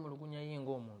n'afuna okwemulugunya ye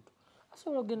ng'omuntu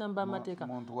asobola okugenda mu bamateeka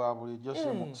muntu wa bulijjo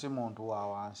si muntu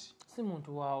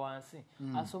wa wansi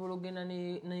asobola okugenda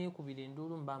neyekubira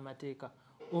enduulu mu bamateeka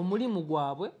omulimu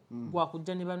gwabwe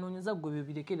gwakujja ne banoonyeza gwe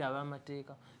bebirekera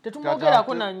ab'amateeka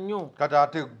tetumwogerako nannyo kati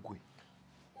ate ggwe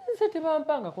nze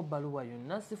tebampangako bbaluwa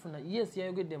yonna sifuna yes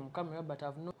yayogedde mu kamera but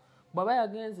bw'aba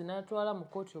yagenze n'atwala mu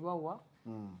kooti oba wa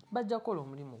bajja kukola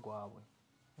omulimu gwabwe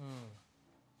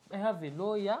I have a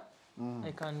lawyer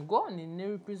I can go ne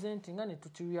representing ne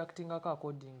tukireactingako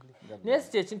accordingly naye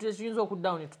si kyekintu ekiyinza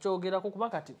okuddawo ne tukyogerako kuba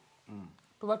kati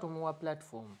tuba tumuwa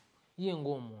platform ye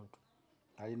ng'omuntu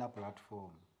alina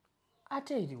platform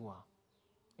ate eriwa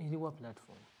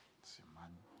platform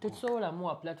tetusobola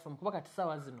muwa platform kuba kati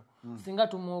saawa zino singa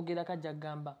tumwogera kajja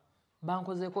kugamba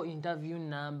bankozeko interview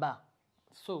number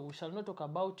so we shall not talk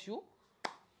about you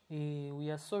we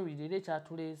are sorry leero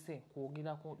ekyatuleese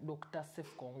kwogera ku Dr.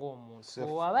 Cephcoh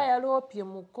ng'omuntu aba yaloopye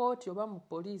mu kooti oba mu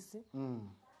poliisi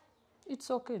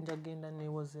it's okay njagenda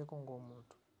neewozeeko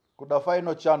ng'omuntu ku the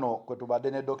final channel kwe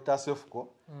tubadde ne Dr. Cephcoh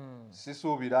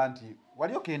sisuubira nti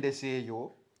wali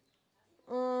okendeseeyo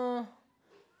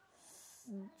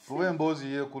kuba emboozi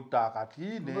yeekutta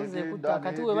akati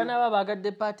kati we banaaba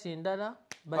baagadde paati endala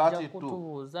bajja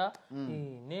kutubuuza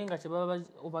naye nga kyebaba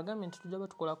obagambye nti tujja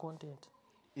batukola content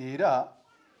era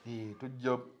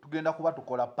tugenda kuba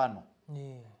tukola pano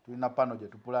tulina pano gye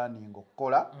tupulaninga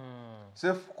okukola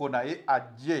Cephcoh naye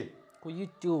ajje ku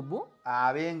YouTube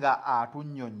abenga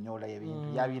atunnyonnyola ebintu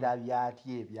yabirabye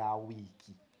atya ebya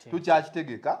wiiki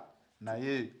tukyakitegeka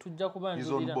naye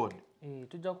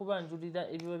tujja kubanjulira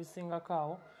ebiba bisingako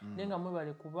awo naye nga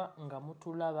mwebale kuba nga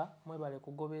mutulaba mwebale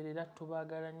kugoberera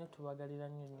tubaagala nnyo tubagalira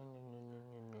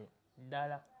nnyo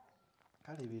ddala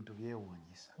kale ebintu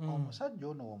byewuunyisa omusajja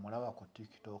ono womulaba ku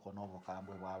TikTok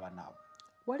n'obukambwe bw'aba nabo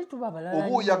wali tuba abalala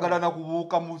oba oyagala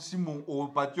nakubuuka mu simu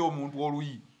opatye omuntu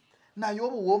oluyi naye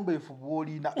obuwombeefu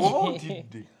bw'olina oba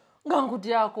otidde nga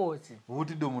nkutyako ki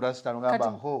obutidde omurasita nogamba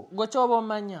ho gwe kyoba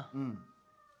omanya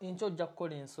enkya ojja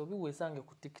kukola ensobi weesange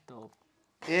ku TikTok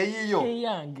eyiyo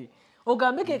eyange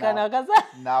ogambe kekanakaza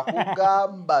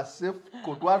nakugamba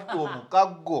Cephcoh twatta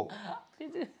omukago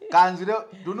kanzire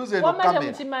tunuze eno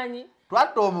kamera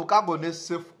twatta omukago ne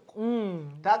Cephcoh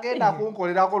tagenda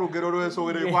kunkolerako olugero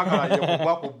lw'ensowera ekwagala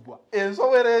yekubbwakubbwa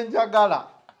ensowera enjagala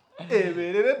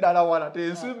ebeerere ddala wala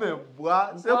tensimebbwa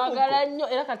kwagala nnyo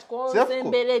era kati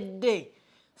konsemberedde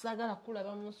saagala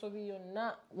kulaba mu nsobi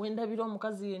yonna wendabira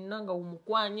omukazi yenna nga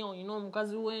umukwanye olina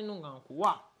omukazi weenu nga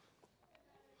nkuwa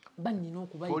bannina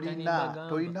okubayita nembagamba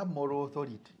tolina moral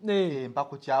authority empa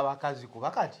ku kyabakazi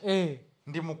kuba kati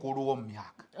ndi mukulu wo mu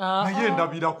myaka naye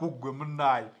ndabira ku ggwe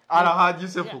munnaye Alhaji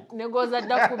Cephcoh negoza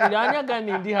dda kubira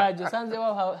anyagane ndi hajo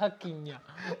sanzewo hakinya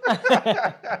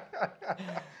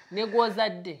negoza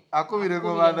dde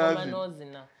akubireko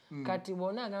banazina kati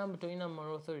bona agamba tolina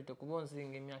moral authority kuba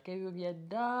onsinga emyaka ebyo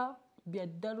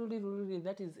byadda luli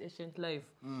that is ancient life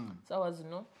sawa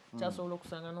zino kyasobola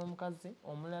okusanga n'omukazi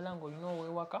omulala ng'olina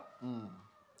owewaka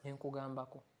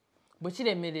nenkugambako bwe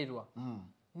kiremererwa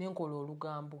nenkola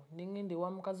olugambo nengende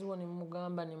wa mukazi wo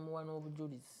nemugamba nemuwa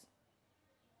n'obujulizi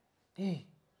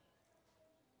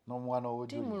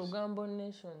timu lugambo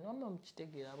nation wama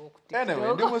mukitegeera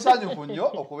anyway ndi musanyufu nnyo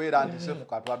okubeera nti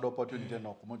Cephcoh atwadde opportunity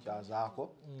eno okumukyazaako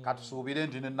katusuubire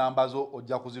nti n'ennamba zo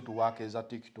ojja kuzituwaako eza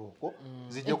TikTok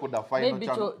zijje ku the final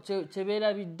channel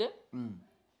kyebeerabidde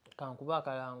kankuba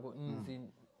akalango nze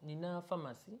nina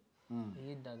pharmacy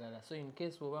eyeddagala so in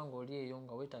case oba ng'oli eyo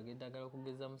nga weetaaga eddagala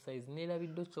okugeza mu size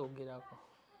neerabidde okyogerako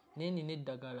naye nina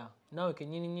eddagala naawe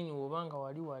kennyininyini woba nga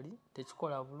wali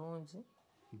tekikola bulungi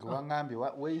ngewangambye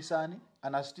weeyisaani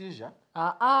anesthesia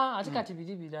ate kati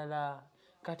biri birala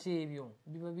kati ebyo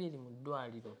biba byeri mu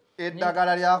ddwaliro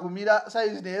eddagala lyakumira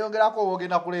size neyongerako oba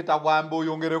ogenda kuleeta bwambi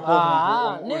oyongereko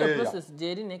omuntu naye process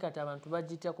gyeri naye kati abantu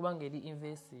bagitya kubanga eri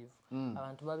invasive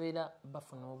abantu babeera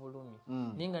bafuna obulumi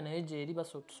naye nga naye gyeri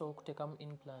tusobola okuteekamu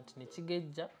implant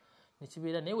nekigejja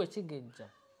nekibeera naye wekigejja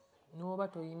n'oba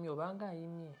toyimye obanga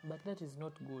ayimye but that is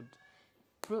not good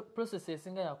process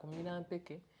esinga yakumira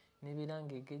mpeke nebeera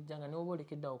ng'egejja nga n'oba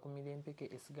olekeddawo okumira empeke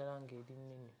esigala ng'eri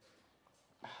nnene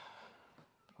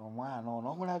omwana ono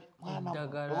omulabi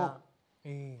eddagala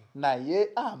naye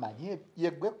amanye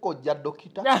yegwe kojja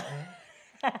dokita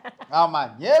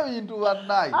amanye ebintu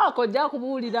bannaye kojja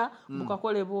akubuulira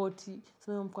mukakole booti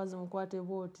omukazi mukwate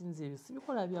booti nze ebyo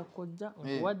sibikola byakojja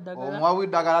nkuwa ddagala omuwawi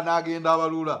ddagala n'agenda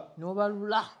abalula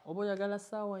n'obalula oba oyagala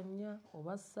ssaawa 4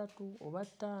 oba 3 oba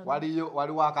 5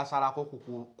 waliwo akasalako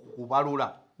kubalula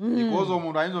because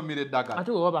omuntu ayinza omira eddagala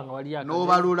ate wewaba nga wali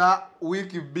n'obalula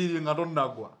wiiki 2 nga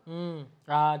tonnagwa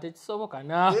tekisoboka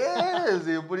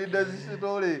nze mpulidde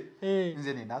zisitole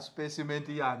nze nina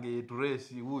specimen yange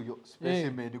eturesi wuuyo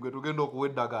specimen gwe tugenda okuwa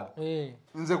eddagala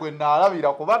nze gwe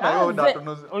naalabira kuba naye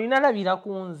olina labira ku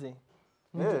nze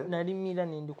nalimira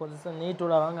nendikozesa naye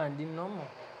tolaba nga ndi nomo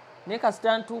naye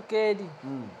kasita ntuuka eri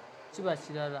kiba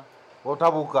kirala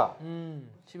otabuka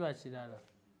kiba kirala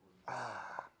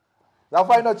The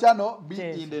final channel be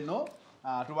in the no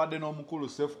tubadde n'omukulu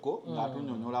Cephcoh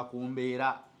ng'atunyonyola ku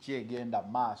mbeera kyegenda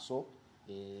maaso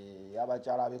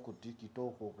abakyala be ku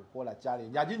TikTok okukola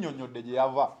challenge aginyonyodde gye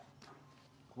yava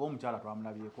kuba omukyala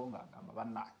twamulabyeko ng'agamba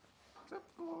bannaye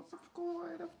Cephcoh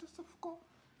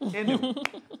anyway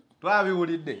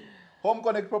twabiwulidde Home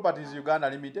Connect Properties Uganda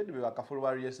Limited be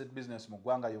bakafulwa real estate business mu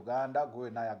ggwanga Uganda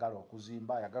gwe n'ayagala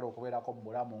okuzimba ayagala okubeerako mu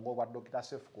bulamu ng'obwa Dr.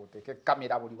 Cephcoh oteeke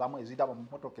kamera buli wamu eziraba mu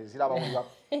mmotoka eziraba buli wamu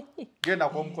genda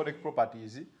ku Home Connect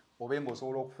Properties obe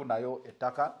ng'osobola okufunayo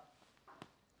ettaka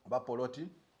oba poloti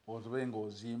ozobe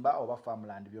ng'ozimba oba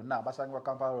farmland byonna basangibwa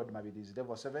Kampala Road Mabirizi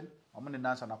level 7 wamu ne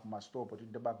Nansana ku Mastop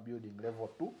Tide Bank Building level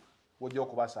 2 wojja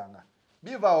okubasanga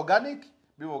Biva Organic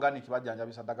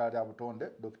bajjanjabisa ddagala lya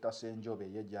butonde Dr. Senjobe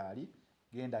ye gyali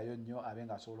gendayo nnyo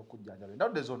abenga asobola okujjanjaba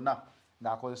endwadde zonna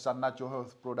ng'akozesa natural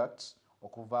health products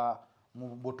okuva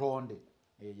mu butonde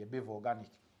ye Biva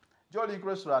Organic Jolink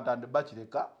Restaurant and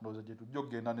Bachireka ndoze gye tujja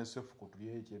okugenda ne Cephcoh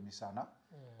tuliyo ekyemisana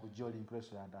ku Jolink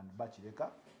Restaurant and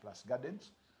Bachireka Plus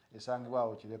Gardens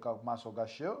esangibwawo kireka ku maaso ga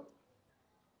Shell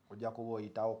ojja kuba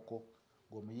oyitawoko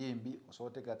ng'omuyimbi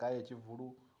osobola oteekakayo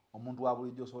ekivulu omuntu wa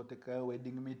bulijjo osobola oteekayo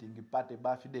wedding meeting party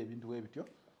birthday ebintu ebityo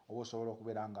oba osobola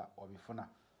okubeera nga obifuna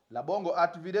Labongo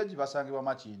Art Village basangibwa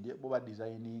Makindye bo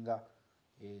badesigninga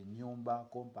ennyumba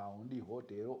compound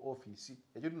hotel office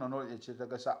ekintu nono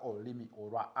ekyetegesa olulimi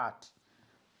olwa art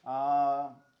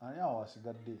ani awo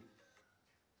asigadde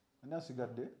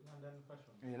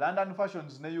London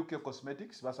Fashions ne UK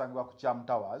Cosmetics basangibwa ku Cham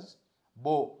Towers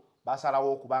bo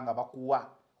basalawo okubanga bakuwa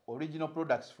original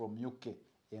products from UK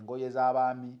engoye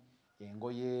z'abaami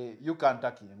engoye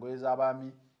Kentucky engoye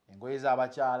z'abaami engoye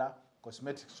z'abakyala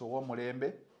cosmetics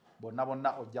ow'omulembe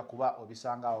bonna ojja kuba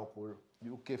obisangawo ku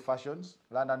UK Fashions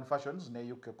London Fashions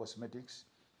ne UK Cosmetics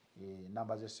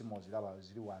namba z'essimu oziraba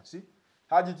ziri wansi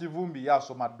Haji Kivumbi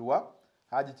yasoma ddwa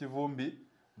Haji Kivumbi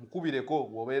mukubireko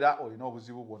bw'obeera olina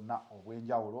obuzibu bwonna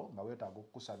obw'enjawulo nga weetaaga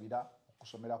okukusabira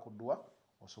okusomera ku ddwa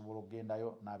osobola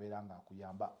okugendayo n'abeera nga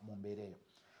akuyamba mu mbeera eyo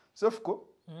Cephcoh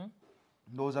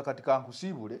ndowooza kati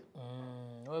kankusiibule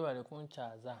webale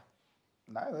kunkyaza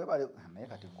naye webale naye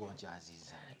kati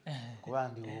gonkyazizza kuba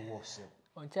ndi wowoose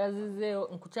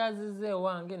nkukyazizeewo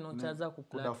wange nokyaza ku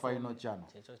final channel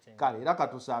kale era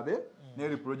katusabe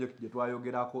n'eri project gye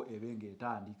twayogerako ebenga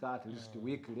etandika at least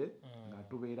weekly nga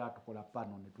tubeera tukola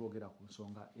pano ne twogera ku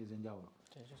nsonga ez'enjawulo.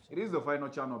 It is the final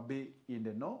channel. Be in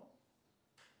the know.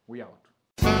 We out.